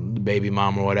my baby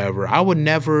mom or whatever, I would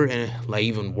never, like,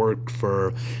 even work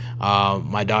for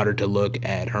my daughter to look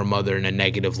at her mother in a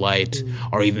negative light,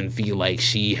 or even feel like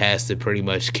she has to pretty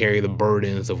much carry the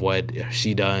burdens of what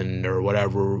she done or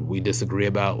whatever we disagree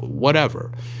about,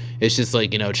 whatever. It's just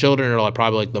like, children are, like,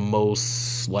 probably, like, the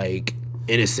most, like,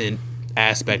 innocent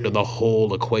aspect of the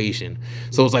whole equation.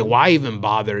 So it's like, why even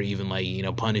bother even, like,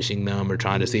 punishing them or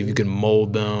trying to see if you can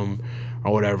mold them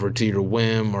or whatever to your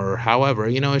whim or however.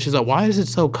 It's just like, why is it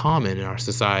so common in our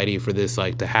society for this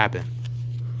like to happen?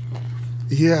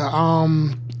 Yeah,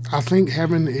 I think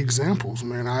having examples,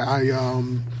 man.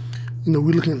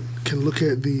 We can look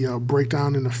at the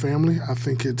breakdown in the family. I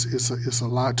think it's a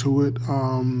lot to it.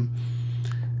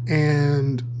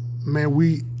 And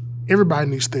man, everybody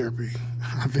needs therapy.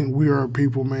 I think we are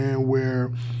people, man,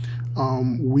 where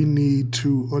we need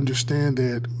to understand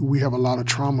that we have a lot of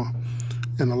trauma,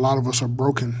 and a lot of us are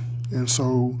broken, and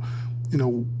so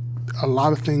a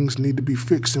lot of things need to be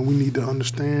fixed, and we need to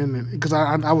understand. Because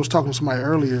I was talking to somebody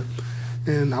earlier,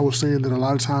 and I was saying that a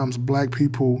lot of times Black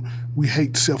people, we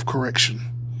hate self-correction.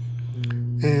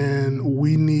 And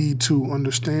we need to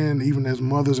understand, even as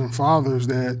mothers and fathers,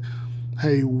 that,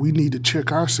 hey, we need to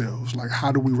check ourselves. Like,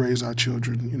 how do we raise our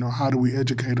children? How do we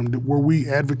educate them? Were we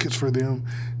advocates for them?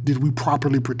 Did we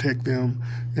properly protect them?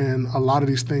 And a lot of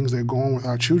these things that go on with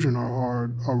our children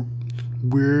are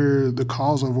we're the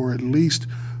cause of, or at least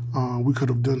we could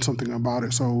have done something about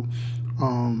it. So,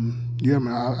 yeah,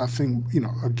 man, I think,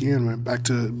 again, man, back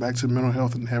to mental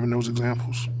health and having those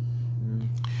examples.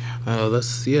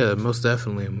 That's yeah, most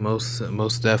definitely,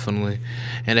 most definitely,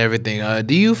 and everything. How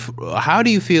do you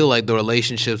feel like the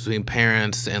relationships between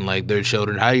parents and like their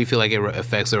children? How do you feel like it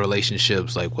affects their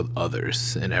relationships like with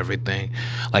others and everything?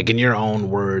 Like in your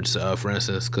own words, for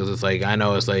instance, because it's like I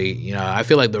know it's like I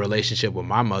feel like the relationship with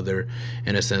my mother,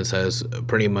 in a sense, has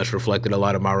pretty much reflected a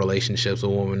lot of my relationships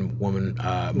with women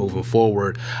moving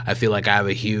forward. I feel like I have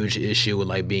a huge issue with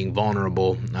like being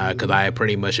vulnerable because I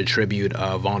pretty much attribute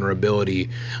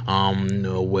vulnerability.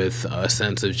 With a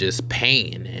sense of just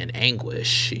pain and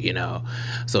anguish,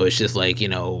 So it's just like,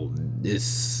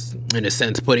 it's in a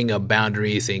sense putting up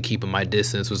boundaries and keeping my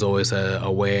distance was always a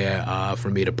way for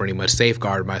me to pretty much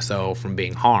safeguard myself from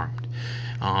being harmed.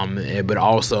 But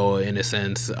also in a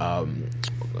sense,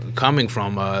 coming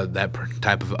from that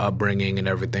type of upbringing and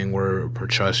everything where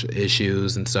trust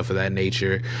issues and stuff of that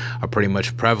nature are pretty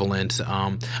much prevalent,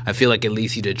 I feel like it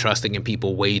leads you to trusting in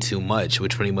people way too much,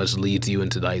 which pretty much leads you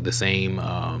into like the same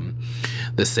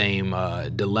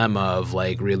dilemma of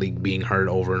like really being hurt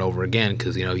over and over again,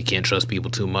 because you can't trust people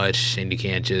too much and you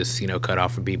can't just cut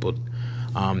off from people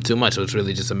too much. So it's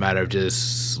really just a matter of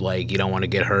just like you don't want to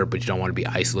get hurt, but you don't want to be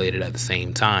isolated at the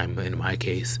same time. In my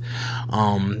case,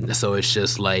 so it's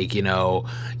just like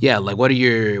yeah. Like, what are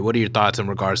your thoughts in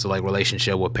regards to like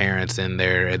relationship with parents and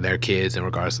their kids, in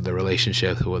regards to their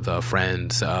relationships with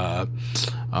friends, and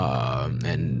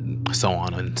so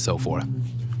on and so forth.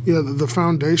 Yeah, the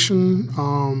foundation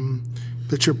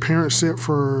that your parents set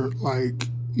for like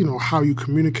how you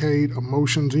communicate,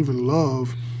 emotions, even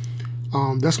love.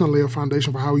 That's going to lay a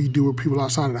foundation for how you deal with people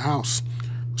outside of the house.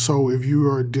 So if you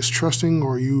are distrusting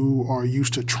or you are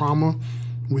used to trauma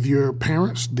with your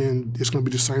parents, then it's going to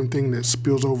be the same thing that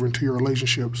spills over into your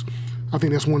relationships. I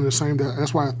think that's one of the same.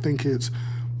 That's why I think it's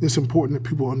important that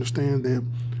people understand that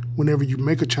whenever you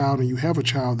make a child and you have a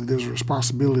child, that there's a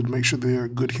responsibility to make sure they're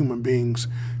good human beings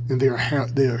and they are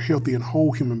healthy and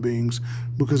whole human beings,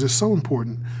 because it's so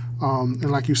important.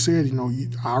 And like you said,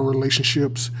 our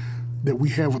relationships that we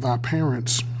have with our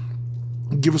parents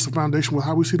give us a foundation with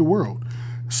how we see the world.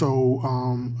 So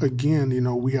again,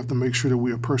 we have to make sure that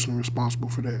we are personally responsible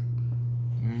for that.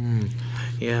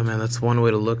 Yeah, man, that's one way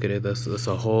to look at it. That's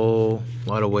a whole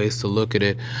lot of ways to look at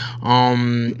it.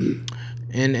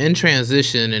 In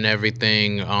transition and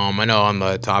everything, I know on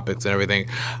the topics and everything,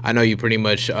 I know you pretty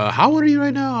much. How old are you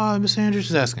right now, Mr. Andrews?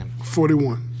 Just asking.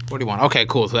 41. 41. Okay,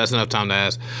 cool. So that's enough time to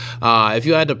ask. If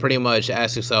you had to pretty much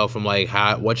ask yourself from like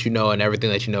what you know and everything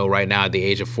that you know right now at the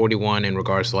age of 41 in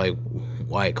regards to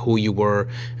like who you were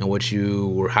and what you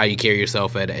were, how you carry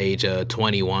yourself at the age of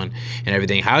 21 and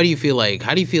everything, how do you feel like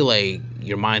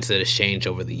your mindset has changed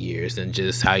over the years and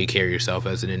just how you carry yourself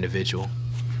as an individual?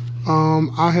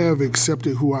 I have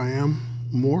accepted who I am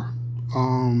more.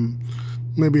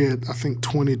 Maybe at I think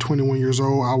 20, 21 years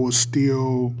old, I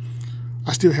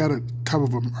still had a type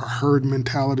of a herd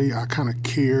mentality. I kind of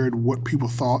cared what people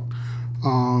thought.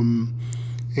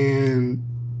 And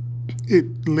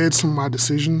it led some of my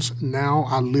decisions. Now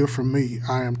I live for me.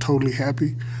 I am totally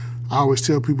happy. I always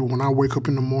tell people when I wake up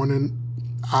in the morning,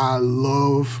 I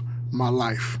love my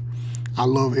life. I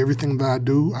love everything that I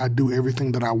do. I do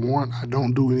everything that I want. I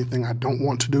don't do anything I don't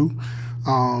want to do.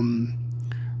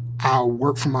 I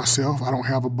work for myself. I don't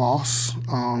have a boss.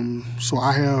 So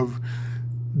I have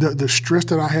the stress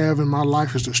that I have in my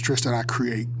life is the stress that I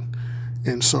create.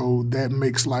 And so that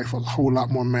makes life a whole lot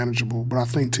more manageable. But I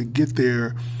think to get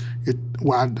there,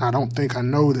 I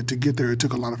know that to get there, it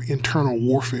took a lot of internal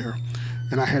warfare.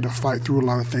 And I had to fight through a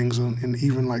lot of things, and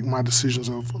even like my decisions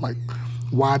of like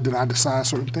why did I decide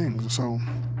certain things? So,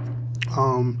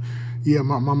 my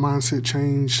mindset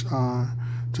changed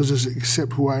to just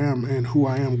accept who I am, and who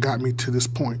I am got me to this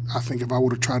point. I think if I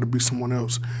would have tried to be someone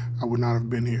else, I would not have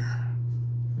been here.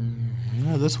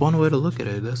 Yeah, that's one way to look at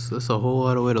it. That's a whole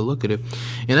other way to look at it,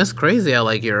 and that's crazy how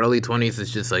like your early 20s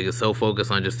is just like it's so focused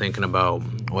on just thinking about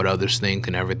what others think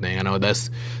and everything. I know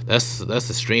that's a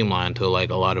streamline to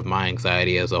like a lot of my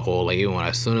anxiety as a whole. Like even when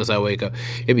as soon as I wake up,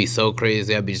 it'd be so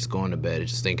crazy. I'd be just going to bed and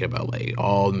just thinking about like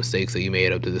all the mistakes that you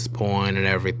made up to this point and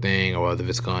everything, or whether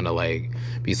it's going to like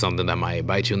be something that might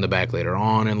bite you in the back later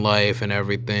on in life and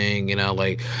everything. You know,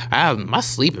 like I have my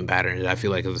sleeping patterns. I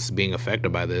feel like it's being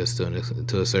affected by this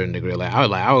to a certain degree. Like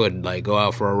I would like go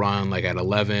out for a run like at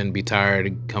 11, be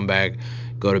tired, come back,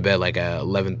 go to bed like at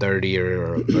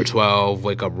 11:30 or 12,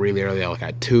 wake up really early, like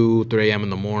at 2, 3 a.m. in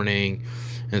the morning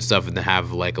and stuff, and then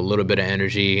have like a little bit of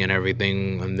energy and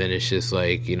everything, and then it's just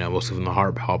like, you know, mostly from the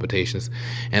heart palpitations,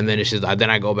 and then it's just then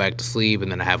I go back to sleep, and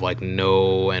then I have like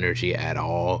no energy at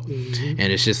all, and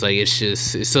it's just like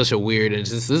it's such a weird, and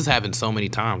this has happened so many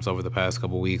times over the past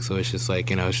couple weeks, so it's just like,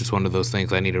 you know, it's just one of those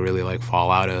things I need to really like fall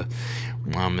out of,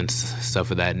 and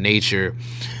stuff of that nature.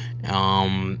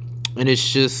 And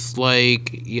it's just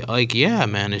like yeah,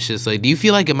 man, it's just like, do you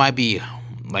feel like it might be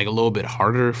like a little bit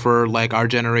harder for like our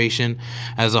generation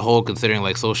as a whole, considering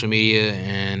like social media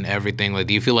and everything? Like,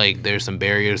 do you feel like there's some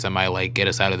barriers that might like get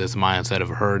us out of this mindset of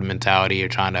herd mentality or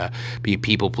trying to be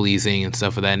people pleasing and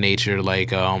stuff of that nature?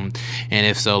 Like, and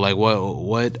if so, like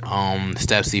what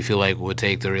steps do you feel like would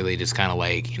take to really just kind of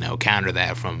like, you know, counter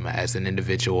that from as an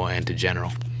individual and to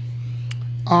general?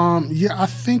 I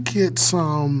think it's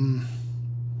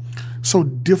so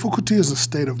difficulty is a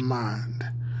state of mind.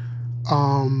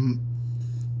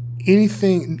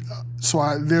 Anything.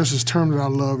 There's this term that I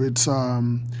love. It's or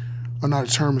not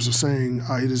a term, it's a saying.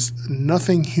 It is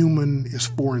nothing human is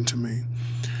foreign to me.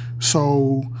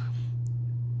 So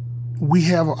we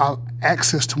have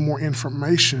access to more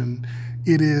information.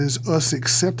 It is us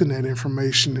accepting that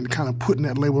information and kind of putting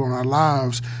that label on our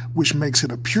lives, which makes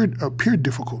it appear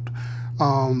difficult.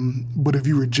 But if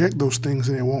you reject those things,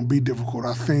 then it won't be difficult.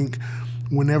 I think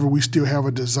whenever we still have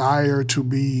a desire to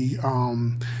be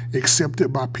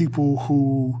accepted by people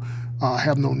who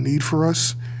have no need for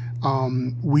us,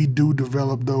 we do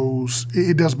develop those.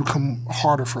 It does become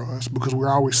harder for us because we're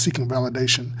always seeking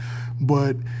validation.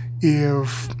 But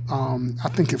I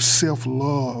think if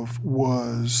self-love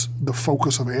was the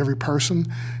focus of every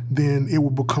person, then it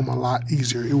would become a lot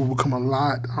easier. It would become a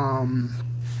lot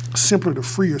simpler to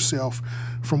free yourself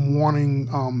from wanting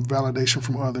validation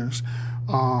from others.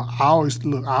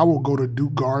 I will go to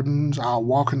Duke Gardens, I'll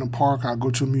walk in the park, I'll go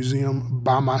to a museum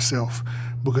by myself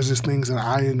because it's things that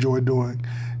I enjoy doing.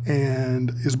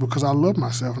 And it's because I love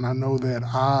myself and I know that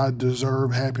I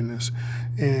deserve happiness.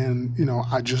 And, you know,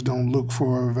 I just don't look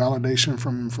for validation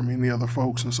from any other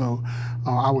folks. And so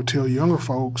I would tell younger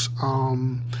folks,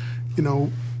 you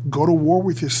know, go to war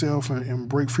with yourself and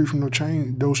break free from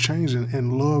those chains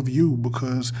and love you,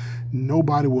 because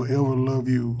nobody will ever love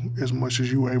you as much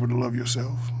as you were able to love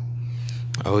yourself.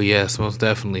 Oh yes, most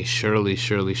definitely, surely.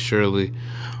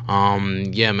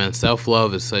 Yeah, man,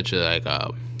 self-love is such a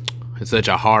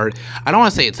hard. I don't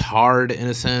want to say it's hard in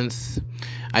a sense.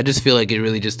 I just feel like it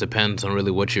really just depends on really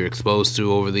what you're exposed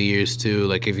to over the years too.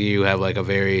 Like if you have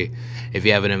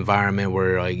an environment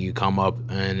where like you come up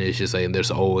and it's just like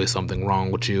there's always something wrong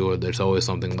with you, or there's always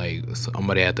something like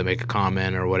somebody had to make a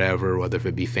comment or whatever, whether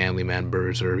it be family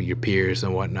members or your peers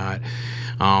and whatnot.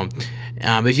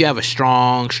 If you have a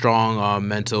strong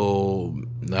mental,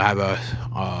 have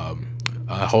a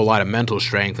whole lot of mental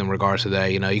strength in regards to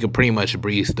that, you know, you can pretty much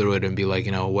breeze through it and be like,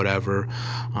 you know, whatever,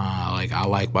 like I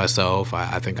like myself,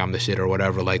 I think I'm the shit or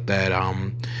whatever like that.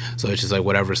 So it's just like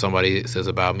whatever somebody says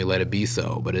about me, let it be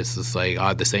so. But it's just like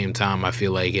at the same time, I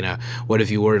feel like, you know, what if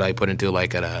you were like put into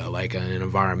like an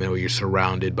environment where you're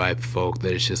surrounded by folk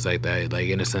that it's just like that, like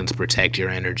in a sense protect your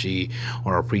energy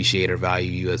or appreciate or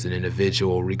value you as an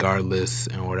individual regardless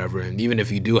and whatever. And even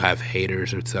if you do have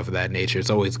haters or stuff of that nature, it's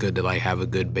always good to like have a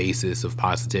good basis of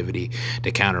positivity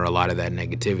to counter a lot of that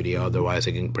negativity. Otherwise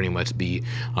it can pretty much be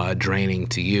draining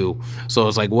to you. So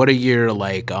it's like, what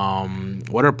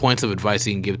are points of advice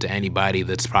you can give to anybody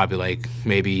that's probably like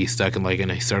maybe stuck in like in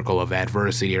a circle of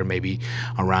adversity, or maybe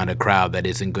around a crowd that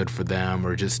isn't good for them,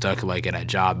 or just stuck like at a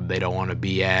job they don't want to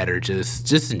be at, or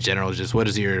just in general, just what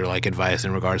is your like advice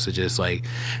in regards to just like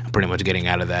pretty much getting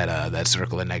out of that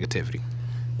circle of negativity?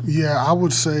 Yeah, I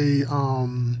would say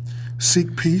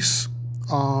seek peace.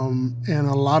 And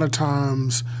a lot of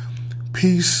times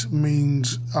peace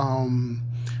means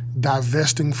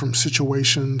divesting from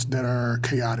situations that are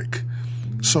chaotic.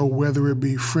 So whether it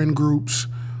be friend groups,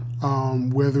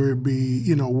 whether it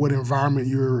be what environment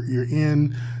you're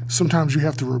in, sometimes you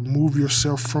have to remove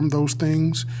yourself from those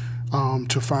things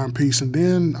to find peace, and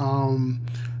then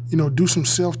do some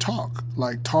self-talk,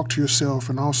 like talk to yourself,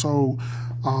 and also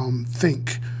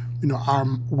think.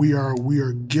 We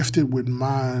are gifted with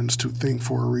minds to think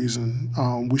for a reason.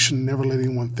 We should never let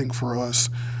anyone think for us.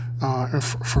 And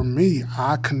for me,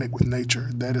 I connect with nature.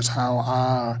 That is how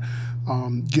I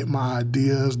get my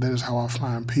ideas. That is how I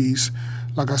find peace.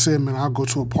 Like I said, man, I'll go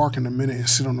to a park in a minute and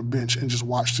sit on the bench and just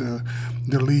watch the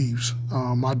leaves.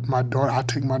 My daughter, I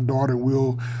take my daughter,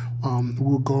 we'll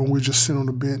go and we'll just sit on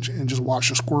the bench and just watch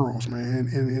the squirrels, man.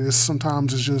 And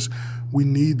sometimes it's just, we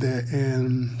need that,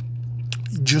 and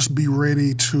just be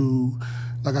ready to,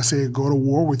 like I said, go to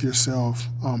war with yourself.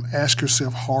 Ask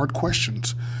yourself hard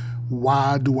questions.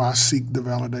 Why do I seek the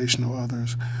validation of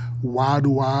others? Why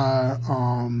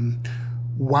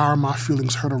are my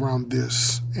feelings hurt around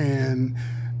this? And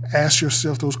ask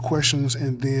yourself those questions,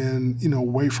 and then,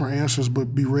 wait for answers,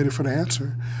 but be ready for the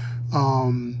answer.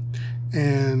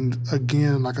 And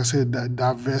again, like I said,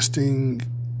 divesting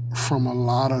from a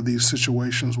lot of these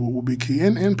situations will be key.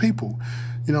 And people,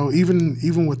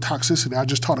 even with toxicity, I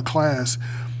just taught a class,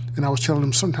 and I was telling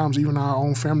them sometimes even our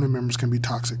own family members can be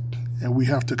toxic, and we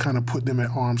have to kind of put them at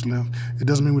arm's length. It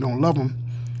doesn't mean we don't love them,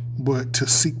 but to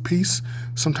seek peace,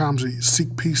 sometimes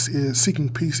seeking peace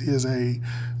is a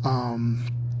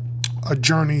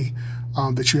journey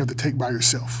that you have to take by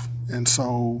yourself. And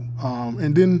so,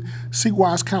 and then seek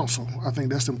wise counsel. I think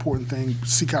that's the important thing.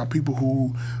 Seek out people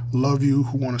who love you,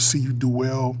 who want to see you do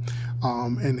well,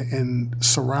 and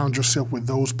surround yourself with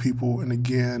those people. And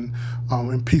again,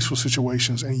 in peaceful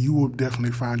situations, and you will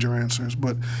definitely find your answers.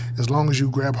 But as long as you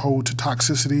grab hold to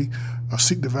toxicity or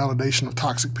seek the validation of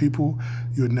toxic people,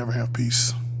 you would never have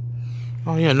peace.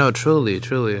 Oh yeah, no, truly.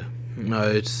 No,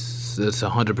 it's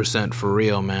 100% for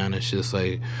real, man. It's just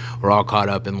like we're all caught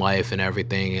up in life and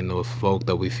everything, and the folk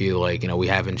that we feel like we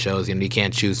haven't chosen. You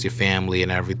can't choose your family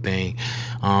and everything,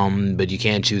 but you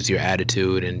can choose your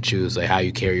attitude and choose like how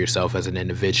you carry yourself as an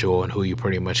individual and who you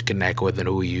pretty much connect with and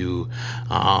who you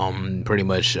pretty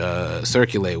much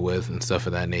circulate with and stuff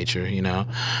of that nature.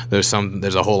 There's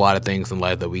a whole lot of things in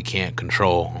life that we can't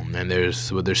control, and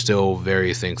there's still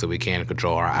various things that we can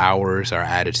control: our hours, our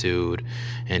attitude,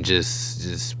 and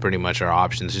just pretty much our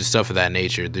options, just stuff of that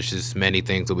nature. There's just many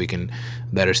things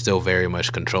that are still very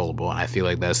much controllable, and I feel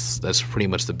like that's pretty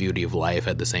much the beauty of life.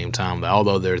 At the same time,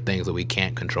 although there are things that we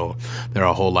can't control, there are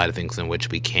a whole lot of things in which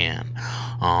we can.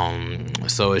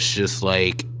 So it's just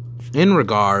like, in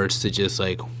regards to just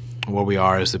like where we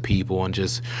are as a people, and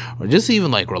just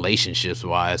even like relationships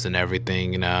wise and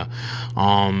everything,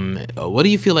 what do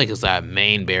you feel like is that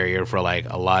main barrier for like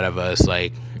a lot of us,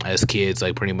 like as kids,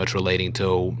 like pretty much relating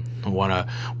to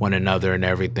one another and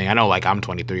everything? I know, like, I'm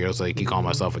 23 years old, like you call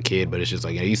myself a kid, but it's just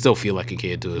like, you still feel like a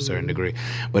kid to a certain degree,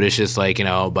 but it's just like,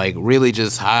 like really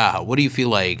just what do you feel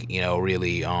like,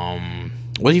 really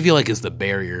what do you feel like is the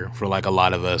barrier for like a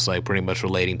lot of us, like pretty much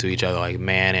relating to each other, like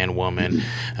man and woman,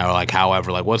 or like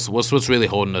however, like what's really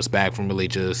holding us back from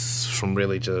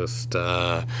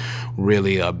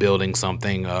really building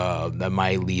something that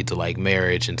might lead to like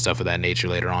marriage and stuff of that nature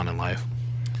later on in life?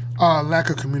 Lack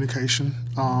of communication.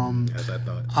 As I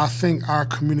thought. I think our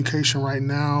communication right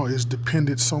now is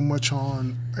dependent so much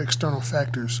on external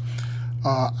factors.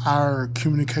 Our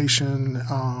communication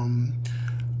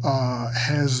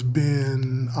has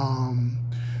been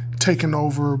taken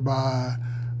over by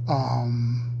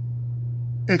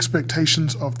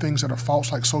expectations of things that are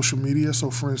false, like social media.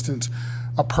 So, for instance,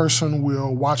 a person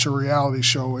will watch a reality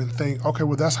show and think, okay,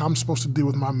 well, that's how I'm supposed to deal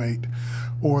with my mate.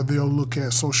 Or they'll look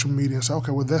at social media and say,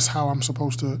 okay, well, that's how I'm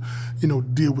supposed to,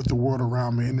 deal with the world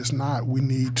around me. And it's not. We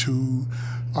need to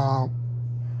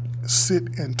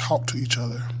sit and talk to each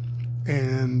other.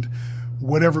 And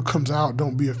whatever comes out,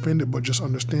 don't be offended, but just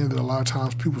understand that a lot of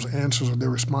times people's answers or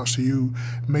their response to you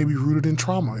may be rooted in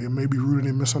trauma. It may be rooted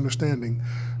in misunderstanding.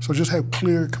 So just have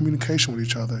clear communication with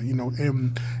each other,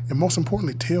 and most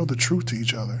importantly, tell the truth to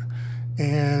each other.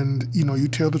 And, you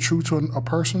tell the truth to a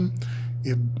person,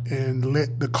 and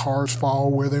let the cards fall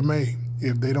where they may.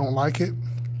 If they don't like it,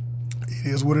 it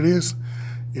is what it is.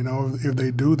 If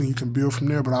they do, then you can build from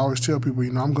there. But I always tell people,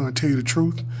 I'm going to tell you the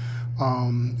truth.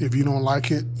 If you don't like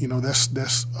it,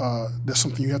 that's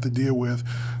something you have to deal with.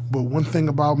 But one thing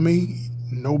about me,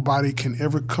 nobody can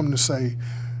ever come to say,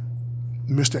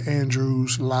 Mr.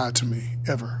 Andrews lied to me,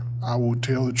 ever. I will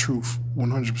tell the truth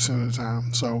 100% of the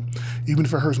time. So even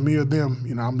if it hurts me or them,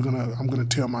 I'm gonna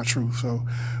tell my truth. So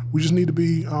we just need to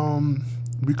be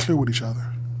clear with each other.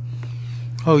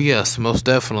 Oh yes, most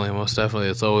definitely, most definitely.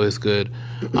 It's always good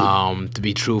to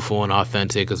be truthful and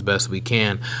authentic as best we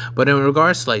can. But in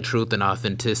regards to like truth and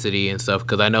authenticity and stuff,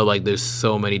 because I know like there's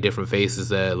so many different faces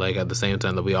that like at the same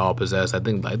time that we all possess. I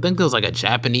think there's like a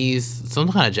Japanese,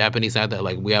 some kind of Japanese side that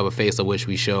like we have a face of which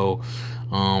we show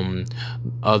um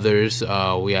others.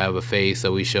 We have a face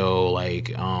that we show like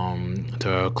to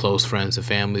our close friends and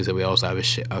families, and we also have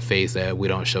a face that we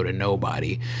don't show to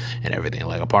nobody and everything.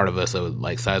 Like a part of us, so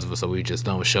like sides of us that we just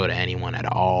don't show to anyone at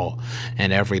all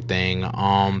and everything.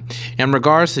 In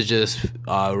regards to just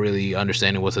really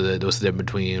understanding what's the difference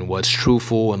between what's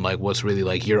truthful and like what's really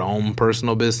like your own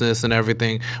personal business and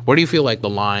everything. Where do you feel like the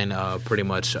line pretty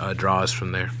much draws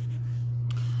from there?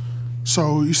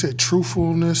 So you said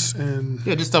truthfulness and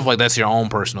Yeah, just stuff like that's your own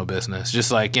personal business.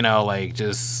 Just like like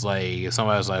just like if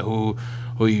somebody's like who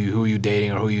you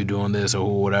dating or who you doing this or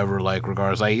who whatever like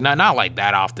regards like not like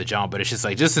that off the jump, but it's just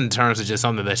like just in terms of just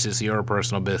something that's just your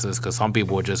personal business. Because some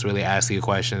people would just really ask you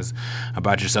questions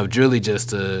about yourself, really just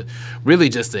to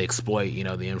exploit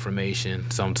the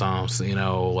information. Sometimes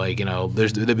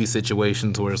there'll be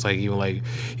situations where it's like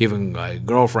even like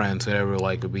girlfriends whatever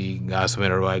like could be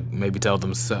gossiping or like maybe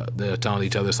they're telling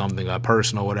each other something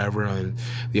personal whatever, and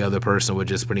the other person would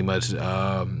just just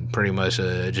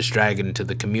drag it into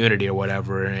the community or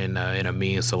whatever in a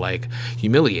means to like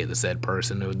humiliate the said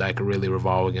person that could really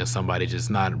revolve against somebody just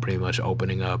not pretty much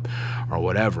opening up or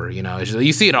whatever. It's just,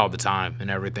 you see it all the time and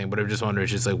everything, but I'm just wondering,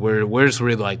 it's just like where's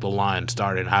really like the line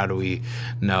started? How do we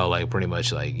know like pretty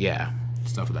much like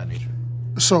stuff of that nature?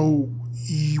 so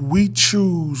we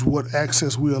choose what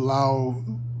access we allow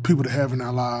people to have in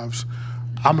our lives.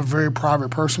 I'm a very private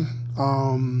person.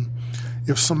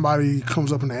 If somebody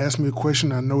comes up and asks me a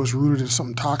question I know is rooted in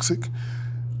something toxic,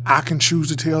 I can choose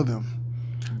to tell them.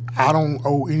 I don't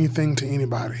owe anything to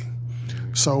anybody.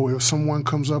 So if someone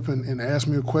comes up and asks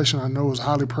me a question I know is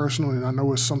highly personal and I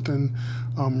know it's something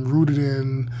rooted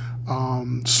in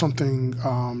something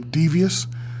devious,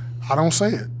 I don't say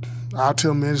it. I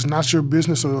tell them, man, it's not your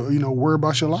business, or worry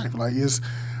about your life. Like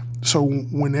so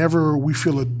whenever we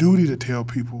feel a duty to tell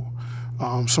people,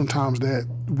 sometimes that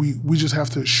we just have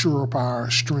to shore up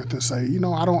our strength and say,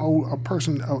 I don't owe a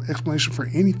person an explanation for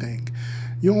anything.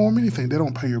 You don't owe them anything. They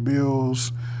don't pay your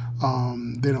bills.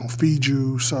 They don't feed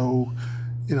you. So,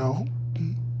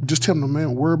 just tell them,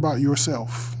 man, worry about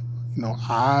yourself.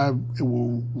 I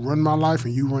will run my life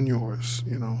and you run yours.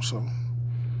 So.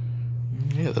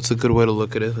 Yeah, that's a good way to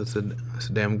look at it. That's a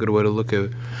damn good way to look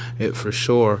at it for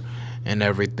sure, and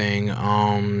everything.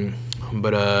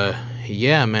 But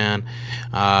yeah, man.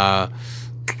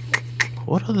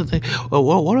 What other thing? Well,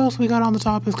 what else we got on the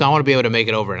topics? 'Cause I want to be able to make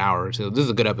it over an hour. So this is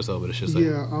a good episode, but it's just like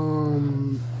Yeah.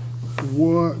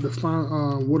 What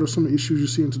are some of the issues you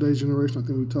see in today's generation? I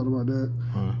think we talked about that.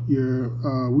 Yeah.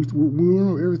 We went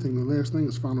over everything. The last thing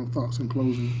is final thoughts in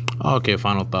closing. Okay,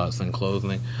 final thoughts in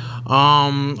closing.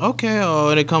 Okay,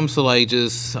 when it comes to like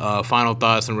just final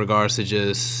thoughts in regards to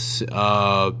just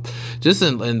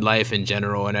in life in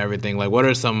general and everything, like what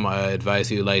are some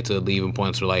advice you'd like to leave and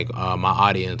points for like my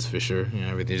audience for sure,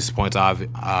 everything, just points of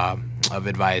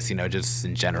advice, just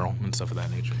in general and stuff of that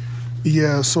nature.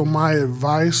 Yeah, so my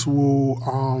advice will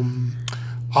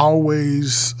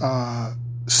always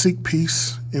seek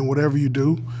peace in whatever you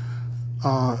do.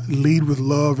 Lead with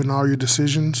love in all your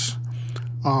decisions.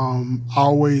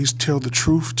 Always tell the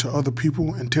truth to other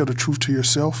people and tell the truth to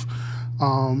yourself,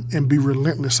 and be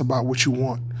relentless about what you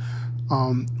want.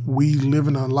 We live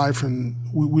in a life and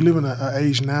we live in an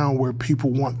age now where people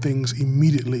want things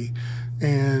immediately,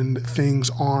 and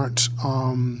things aren't.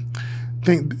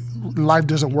 Life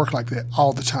doesn't work like that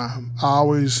all the time. I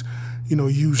always,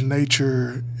 use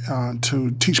nature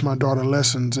to teach my daughter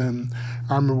lessons. And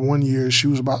I remember one year she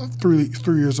was about three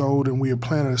years old, and we had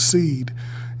planted a seed.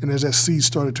 And as that seed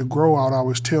started to grow out, I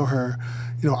always tell her,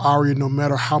 Aria, no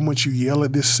matter how much you yell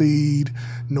at this seed,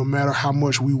 no matter how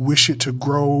much we wish it to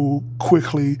grow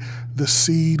quickly, the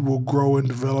seed will grow and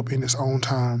develop in its own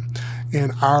time.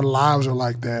 And our lives are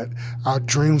like that. Our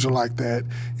dreams are like that.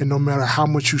 And no matter how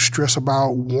much you stress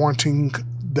about wanting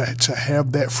to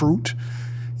have that fruit,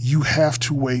 you have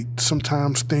to wait.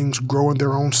 Sometimes things grow in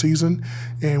their own season,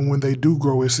 and when they do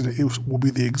grow, it will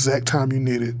be the exact time you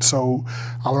need it. So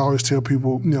I would always tell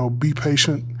people, be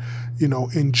patient,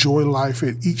 enjoy life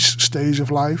at each stage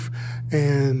of life,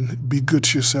 and be good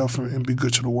to yourself and be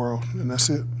good to the world. And that's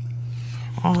it.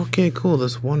 Okay, cool.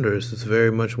 That's wondrous. It's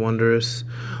very much wondrous.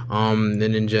 And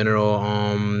in general,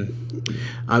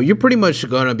 you're pretty much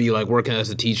gonna be like working as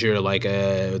a teacher, like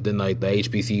within like the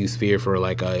HBCU sphere for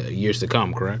like years to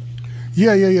come, correct?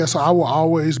 Yeah. So I will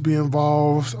always be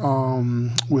involved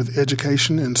with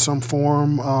education in some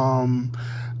form.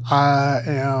 I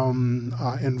am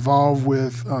involved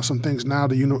with some things now.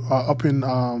 Up in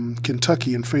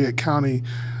Kentucky in Fayette County,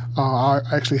 I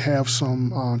actually have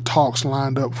some talks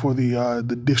lined up for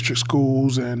the district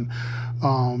schools and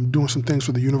doing some things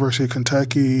for the University of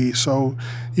Kentucky. So,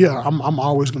 yeah, I'm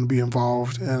always going to be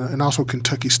involved, and also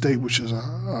Kentucky State, which is a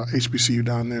HBCU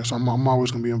down there. So I'm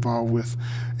always going to be involved with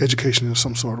education in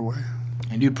some sort of way.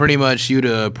 And you'd pretty much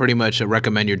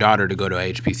recommend your daughter to go to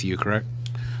HBCU, correct?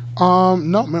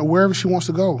 No, man, wherever she wants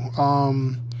to go.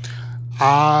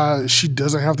 She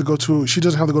doesn't have to go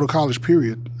to college.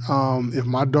 Period. If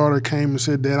my daughter came and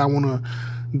said, "Dad, I want to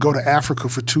go to Africa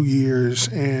for 2 years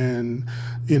and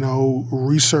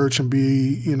research and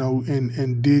be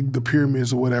and dig the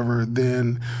pyramids or whatever,"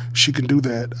 then she can do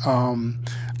that.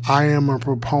 I am a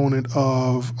proponent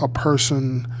of a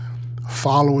person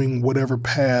following whatever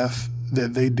path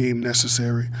that they deem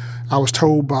necessary. I was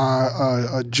told by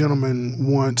a gentleman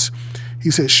once,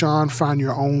 he said, "Shaun, find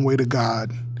your own way to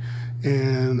God."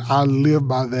 And I live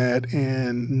by that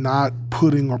and not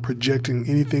putting or projecting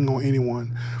anything on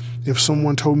anyone. If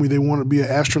someone told me they want to be an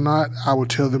astronaut, I would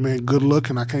tell them, man, good luck,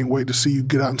 and I can't wait to see you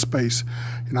get out in space.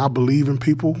 And I believe in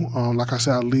people. Like I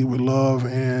said, I lead with love,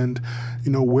 and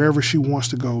wherever she wants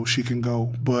to go, she can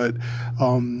go. But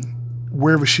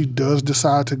wherever she does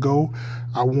decide to go,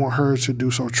 I want her to do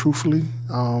so truthfully,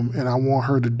 and I want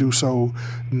her to do so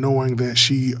knowing that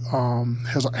she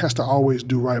has to always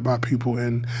do right by people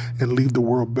and leave the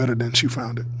world better than she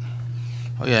found it.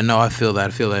 Oh yeah, no, I feel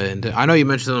that. And I know you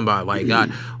mentioned something about like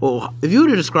God. Well, if you were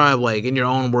to describe like in your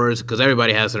own words, because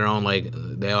everybody has their own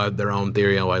they have their own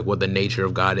theory on like what the nature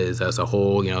of God is as a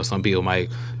whole. Some people might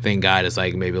think God is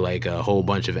like maybe like a whole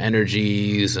bunch of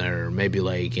energies, or maybe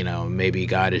like maybe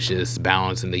God is just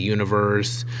balancing the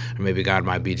universe, or maybe God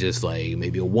might be just like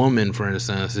maybe a woman, for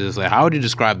instance. It's like, how would you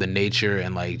describe the nature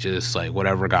and like just like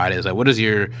whatever God is? Like, what is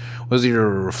your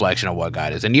reflection of what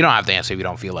God is? And you don't have to answer if you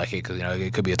don't feel like it, because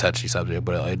it could be a touchy subject.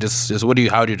 But like, just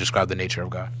how do you describe the nature of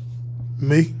God?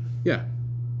 Me? Yeah.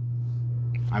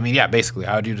 I mean, yeah, basically,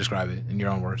 how would you describe it in your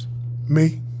own words?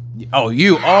 Me? Oh,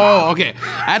 you? Oh, okay.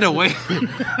 I had to wait.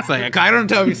 It's like, I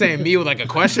don't know if you're saying me with like a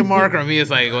question mark, or me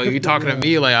it's like, well, you talking to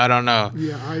me? Like, I don't know.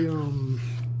 Yeah,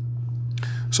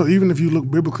 so even if you look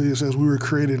biblically, it says we were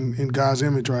created in God's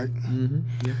image, right?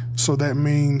 Mm-hmm. Yeah. So that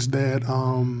means that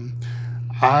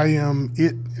I am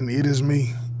it and it is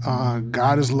me.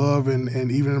 God is love,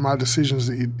 and even in my decisions,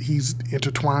 He's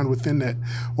intertwined within that,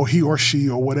 or he or she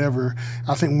or whatever.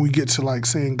 I think when we get to like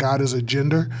saying God is a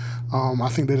gender, I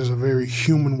think that is a very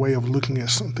human way of looking at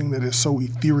something that is so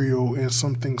ethereal and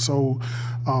something so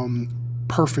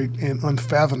perfect and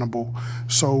unfathomable.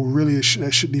 So really,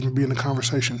 that shouldn't even be in the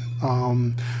conversation.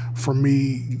 For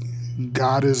me,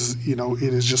 God is, it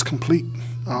is just complete.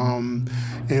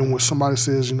 And when somebody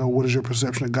says, what is your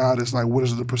perception of God? It's like, what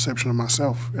is the perception of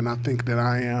myself? And I think that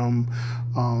I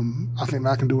think that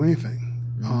I can do anything.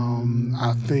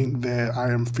 I think that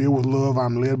I am filled with love.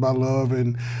 I'm led by love.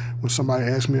 And when somebody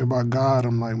asks me about God,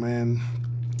 I'm like, man,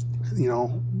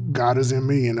 God is in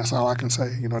me, and that's all I can say.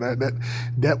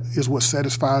 That is what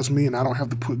satisfies me, and I don't have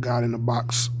to put God in a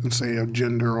box and say a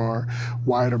gender or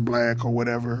white or black or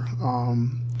whatever.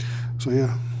 So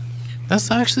yeah. That's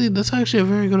actually a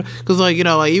very good, because like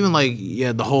even like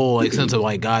the whole like sense of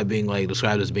like God being like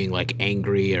described as being like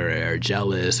angry or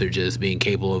jealous, or just being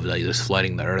capable of like just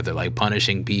flooding the earth or like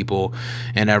punishing people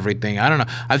and everything. I don't know.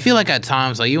 I feel like at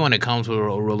times like when it comes to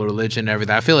religion and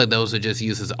everything, I feel like those are just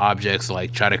used as objects to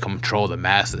like try to control the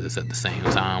masses at the same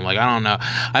time. Like, I don't know.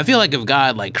 I feel like if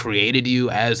God like created you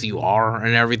as you are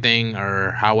and everything,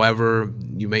 or however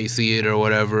you may see it or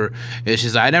whatever, it's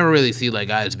just I never really see like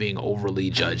God as being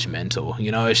overly judgmental.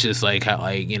 It's just like how,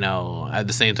 like, at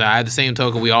the same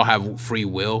token, we all have free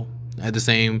will at the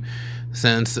same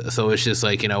sense. So it's just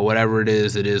like, whatever it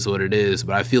is what it is.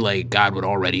 But I feel like God would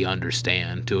already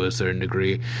understand to a certain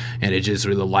degree. And it just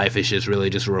really, life is just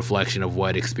really just a reflection of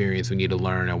what experience we need to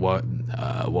learn, and what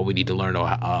we need to learn, or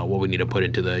what we need to put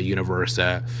into the universe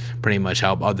that pretty much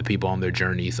help other people on their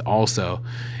journeys. Also,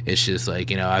 it's just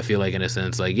like, I feel like in a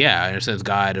sense,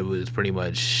 God, it was pretty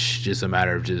much just a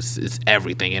matter of just, it's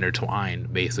everything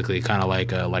intertwined, basically, kind of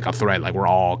like a thread, like we're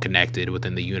all connected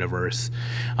within the universe.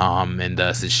 And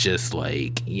thus it's just like,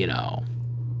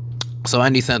 so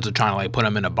any sense of trying to like put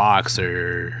him in a box,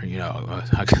 or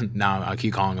I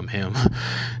keep calling him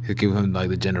I keep him like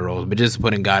the gender roles, but just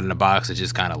putting God in a box is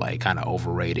just kind of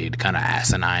overrated, kind of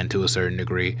asinine to a certain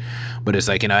degree. But it's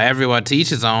like, everyone to each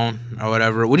his own or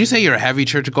whatever. Would you say you're a heavy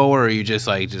church goer, or are you just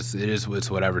like it's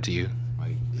whatever to you?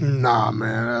 Nah,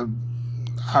 man.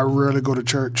 I rarely go to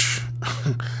church.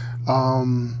 I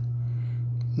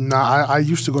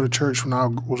used to go to church when I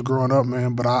was growing up,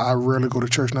 man, but I rarely go to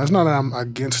church. Now, it's not that I'm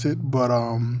against it, but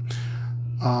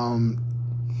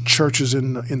church is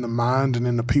in the mind and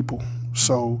in the people.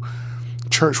 So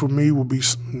church with me will be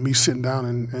me sitting down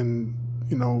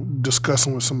and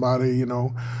discussing with somebody,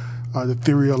 the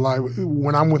theory of life.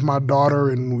 When I'm with my daughter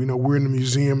and, we're in the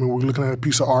museum and we're looking at a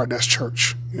piece of art, that's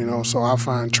church, So I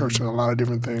find church in a lot of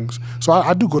different things. So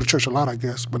I do go to church a lot, I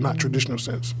guess, but not traditional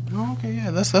sense. Oh, okay,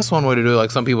 yeah, that's one way to do it.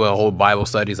 Like some people hold Bible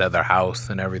studies at their house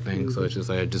and everything, so it's just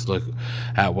like just look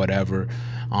at whatever,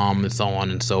 and so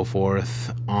on and so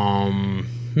forth.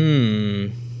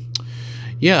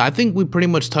 Yeah, I think we pretty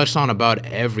much touched on about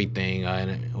everything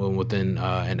within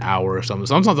an hour or something.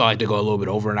 Sometimes I like to go a little bit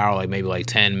over an hour, like maybe like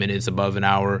 10 minutes above an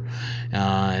hour,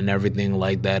 and everything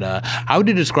like that. How would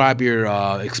you describe your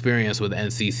experience with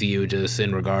NCCU, just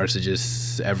in regards to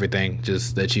just everything,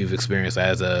 just that you've experienced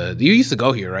you used to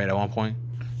go here, right, at one point?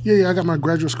 Yeah, I got my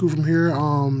graduate school from here.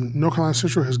 North Carolina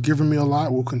Central has given me a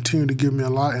lot, will continue to give me a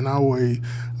lot, and I owe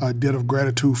a debt of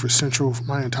gratitude for Central for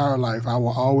my entire life. I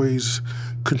will always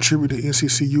contribute to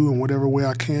NCCU in whatever way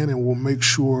I can, and will make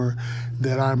sure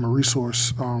that I'm a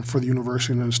resource for the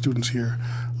university and the students here.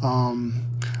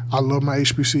 I love my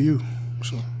HBCU.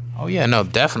 So. Oh yeah, no,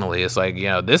 definitely. It's like,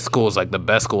 this school is like the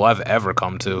best school I've ever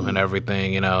come to and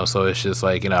everything, so it's just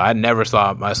like, I never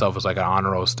saw myself as like an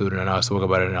honor roll student, and I spoke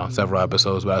about it on several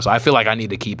episodes about it. So I feel like I need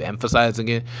to keep emphasizing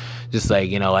it. Just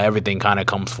like, everything kind of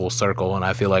comes full circle, and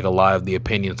I feel like a lot of the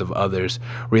opinions of others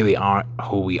really aren't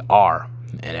who we are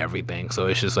and everything. So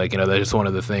it's just like, that's just one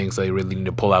of the things that you really need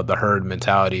to pull out the herd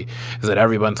mentality, is that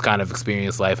everyone's kind of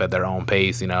experienced life at their own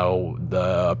pace.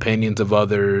 The opinions of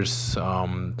others,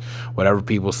 whatever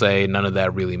people say, none of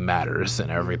that really matters and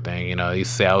everything. You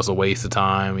say I was a waste of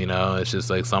time, it's just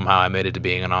like somehow I made it to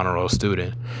being an honor roll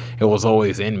student. It was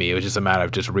always in me. It was just a matter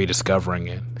of just rediscovering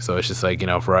it. So it's just like,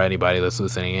 for anybody that's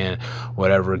listening in,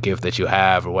 whatever gift that you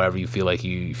have or whatever you feel like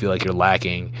you're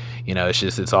lacking,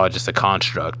 it's all just a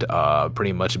construct,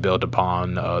 pretty much built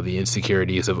upon the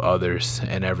insecurities of others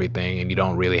and everything, and you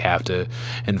don't really have to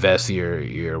invest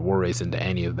your worries into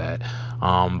any of that.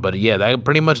 But yeah, that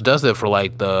pretty much does it for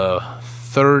like the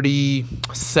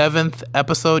 37th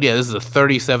episode. Yeah, this is the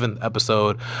 37th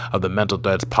episode of the Mental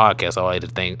Threads podcast. I'd like to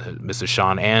thank Mr.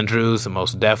 Shaun Andrews, and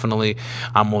most definitely,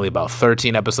 I'm only about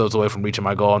 13 episodes away from reaching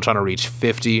my goal. I'm trying to reach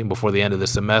 50 before the end of the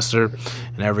semester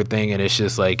and everything, and it's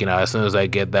just like, as soon as I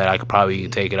get that, I could probably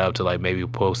take it up to like maybe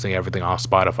posting everything on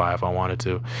Spotify if I wanted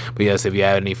to. But yes, if you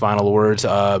have any final words,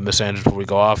 Mr. Andrews, before we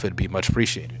go off, it'd be much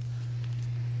appreciated.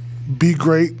 Be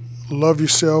great, love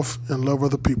yourself, and love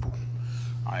other people.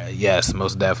 Yes,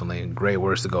 most definitely. Great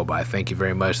words to go by. Thank you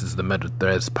very much. This is the Mental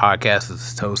Threads podcast.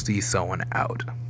 This is Toasty, someone out.